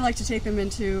 and I like to take them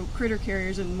into critter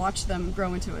carriers and watch them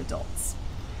grow into adults.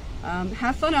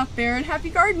 Have fun out there and happy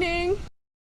gardening!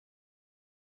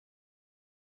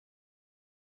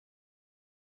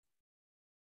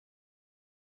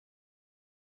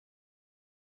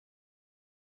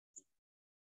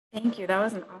 Thank you. That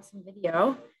was an awesome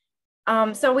video.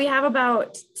 So we have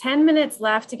about 10 minutes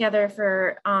left together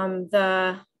for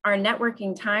our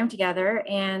networking time together,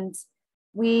 and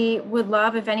we would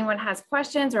love if anyone has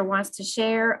questions or wants to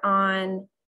share on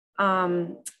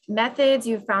methods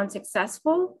you've found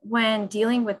successful when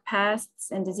dealing with pests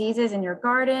and diseases in your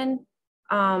garden,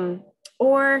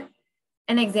 or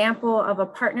an example of a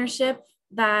partnership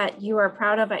that you are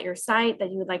proud of at your site that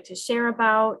you would like to share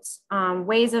about,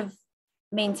 ways of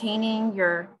maintaining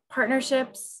your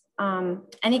partnerships,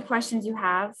 any questions you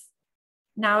have.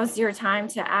 Now's your time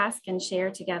to ask and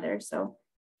share together. So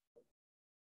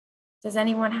does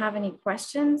anyone have any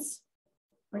questions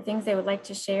or things they would like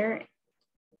to share?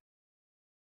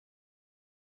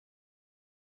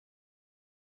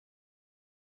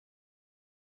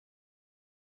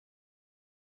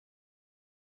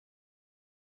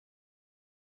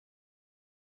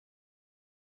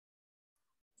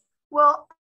 Well,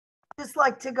 I'd just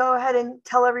like to go ahead and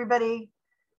tell everybody,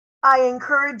 I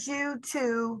encourage you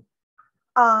to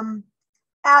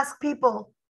ask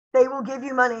people. They will give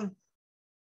you money.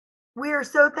 We are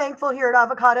so thankful here at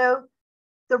Avocado.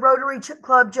 The Rotary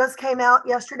Club just came out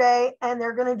yesterday and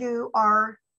they're going to do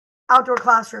our outdoor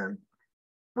classroom.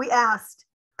 We asked.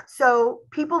 So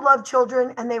people love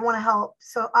children and they want to help.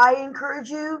 So I encourage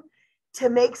you to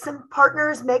make some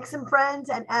partners, make some friends,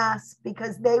 and ask,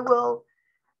 because they will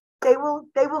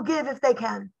give if they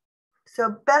can.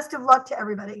 So best of luck to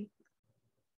everybody.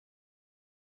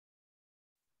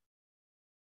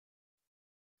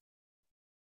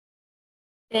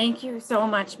 Thank you so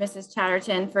much, Mrs.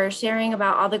 Chatterton, for sharing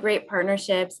about all the great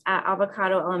partnerships at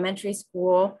Avocado Elementary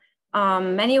School,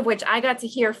 many of which I got to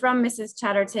hear from Mrs.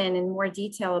 Chatterton in more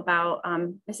detail about.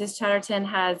 Mrs. Chatterton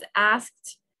has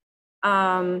asked,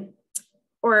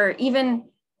 or even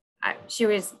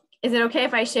is it okay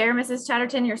if I share, Mrs.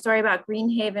 Chatterton, your story about Green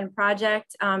Haven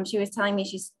Project? She was telling me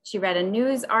she read a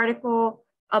news article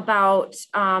about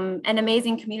an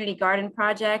amazing community garden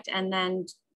project, and then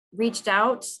reached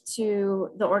out to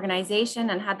the organization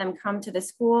and had them come to the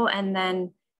school, and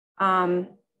then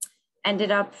ended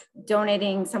up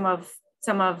donating some of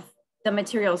the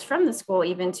materials from the school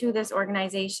even to this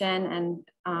organization.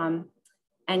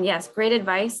 And yes, great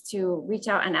advice to reach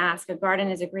out and ask. A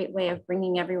garden is a great way of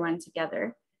bringing everyone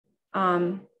together.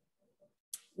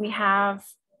 We have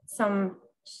some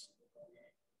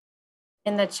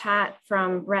in the chat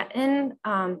from Breton.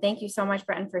 Thank you so much,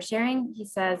 Breton, for sharing. He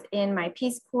says, in my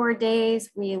Peace Corps days,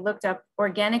 we looked up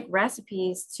organic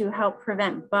recipes to help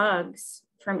prevent bugs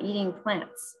from eating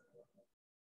plants.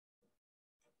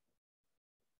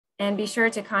 And be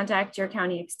sure to contact your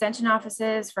county extension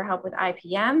offices for help with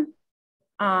IPM.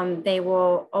 They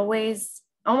will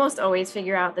almost always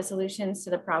figure out the solutions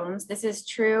to the problems. This is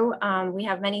true. We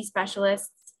have many specialists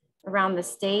around the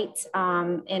state,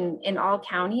 in all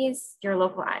counties. Your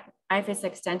local IFAS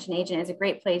extension agent is a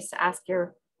great place to ask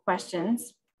your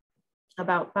questions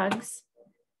about bugs.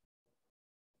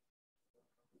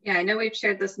 Yeah, I know we've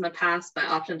shared this in the past, but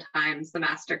oftentimes the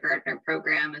Master Gardener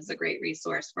program is a great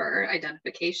resource for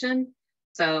identification.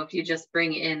 So if you just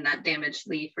bring in that damaged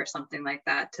leaf or something like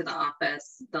that to the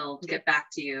office, they'll get back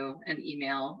to you and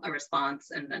email a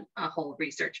response and then a whole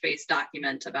research-based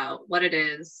document about what it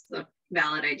is, the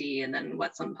valid ID, and then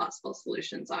what some possible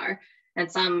solutions are.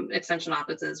 And some extension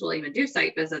offices will even do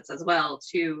site visits as well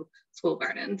to school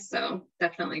gardens. So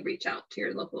definitely reach out to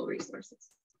your local resources.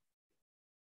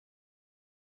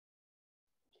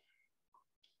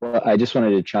 Well, I just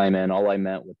wanted to chime in. All I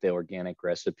meant with the organic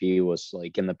recipe was,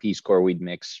 like, in the Peace Corps, we'd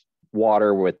mix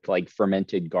water with like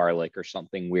fermented garlic or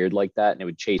something weird like that, and it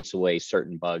would chase away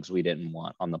certain bugs we didn't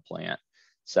want on the plant.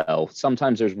 So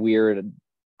sometimes there's weird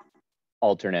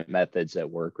alternate methods that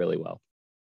work really well.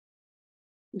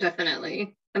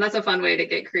 Definitely. And that's a fun way to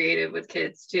get creative with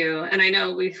kids too. And I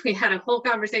know we had a whole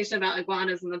conversation about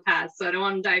iguanas in the past, so I don't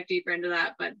want to dive deeper into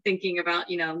that, but thinking about,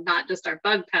 not just our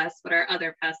bug pests, but our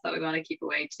other pests that we want to keep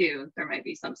away too. There might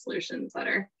be some solutions that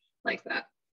are like that.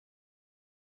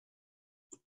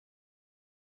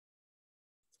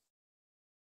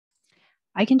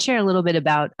 I can share a little bit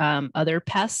about other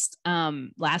pests.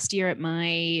 Last year at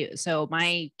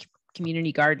my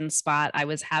community garden spot, I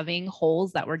was having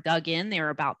holes that were dug in. They were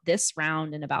about this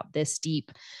round and about this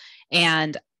deep,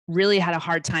 and really had a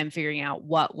hard time figuring out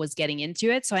what was getting into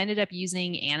it. So I ended up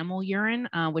using animal urine,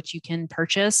 which you can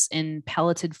purchase in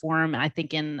pelleted form, I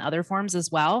think in other forms as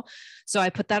well. So I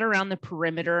put that around the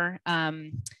perimeter.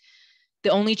 The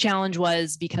only challenge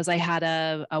was, because I had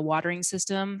a watering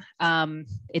system,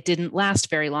 it didn't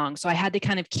last very long. So I had to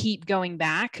kind of keep going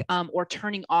back or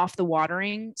turning off the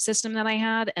watering system that I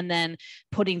had and then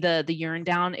putting the urine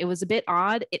down. It was a bit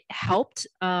odd. It helped.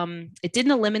 It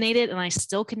didn't eliminate it, and I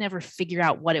still could never figure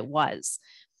out what it was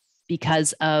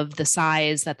because of the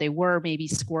size that they were, maybe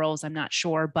squirrels, I'm not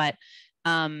sure. But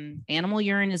animal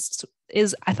urine is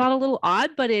I thought a little odd,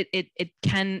 but it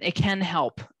can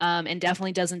help, and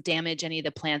definitely doesn't damage any of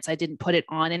the plants. I didn't put it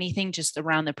on anything, just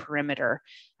around the perimeter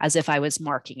as if I was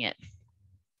marking it.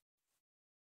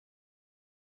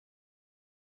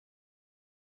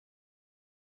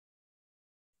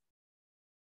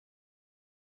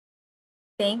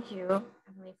 Thank you,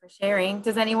 Emily, for sharing.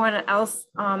 Does anyone else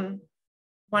want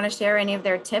to share any of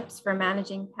their tips for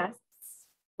managing pests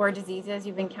or diseases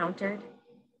you've encountered?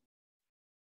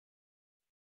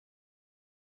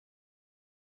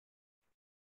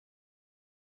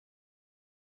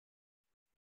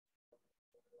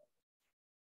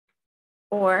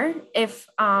 Or if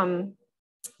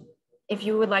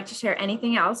you would like to share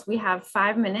anything else, we have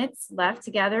 5 minutes left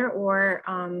together, or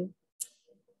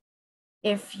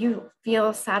if you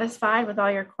feel satisfied with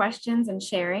all your questions and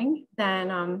sharing,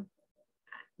 then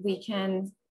we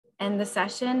can end the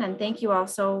session. And thank you all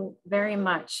so very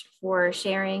much for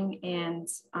sharing, and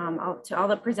to all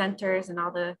the presenters and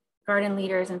all the garden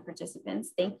leaders and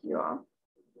participants. Thank you all.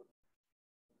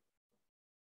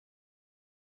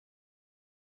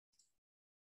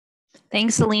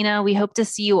 Thanks, Selena. We hope to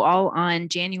see you all on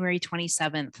January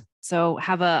 27th. So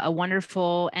have a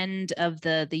wonderful end of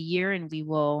the year, and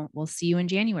we'll see you in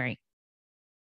January.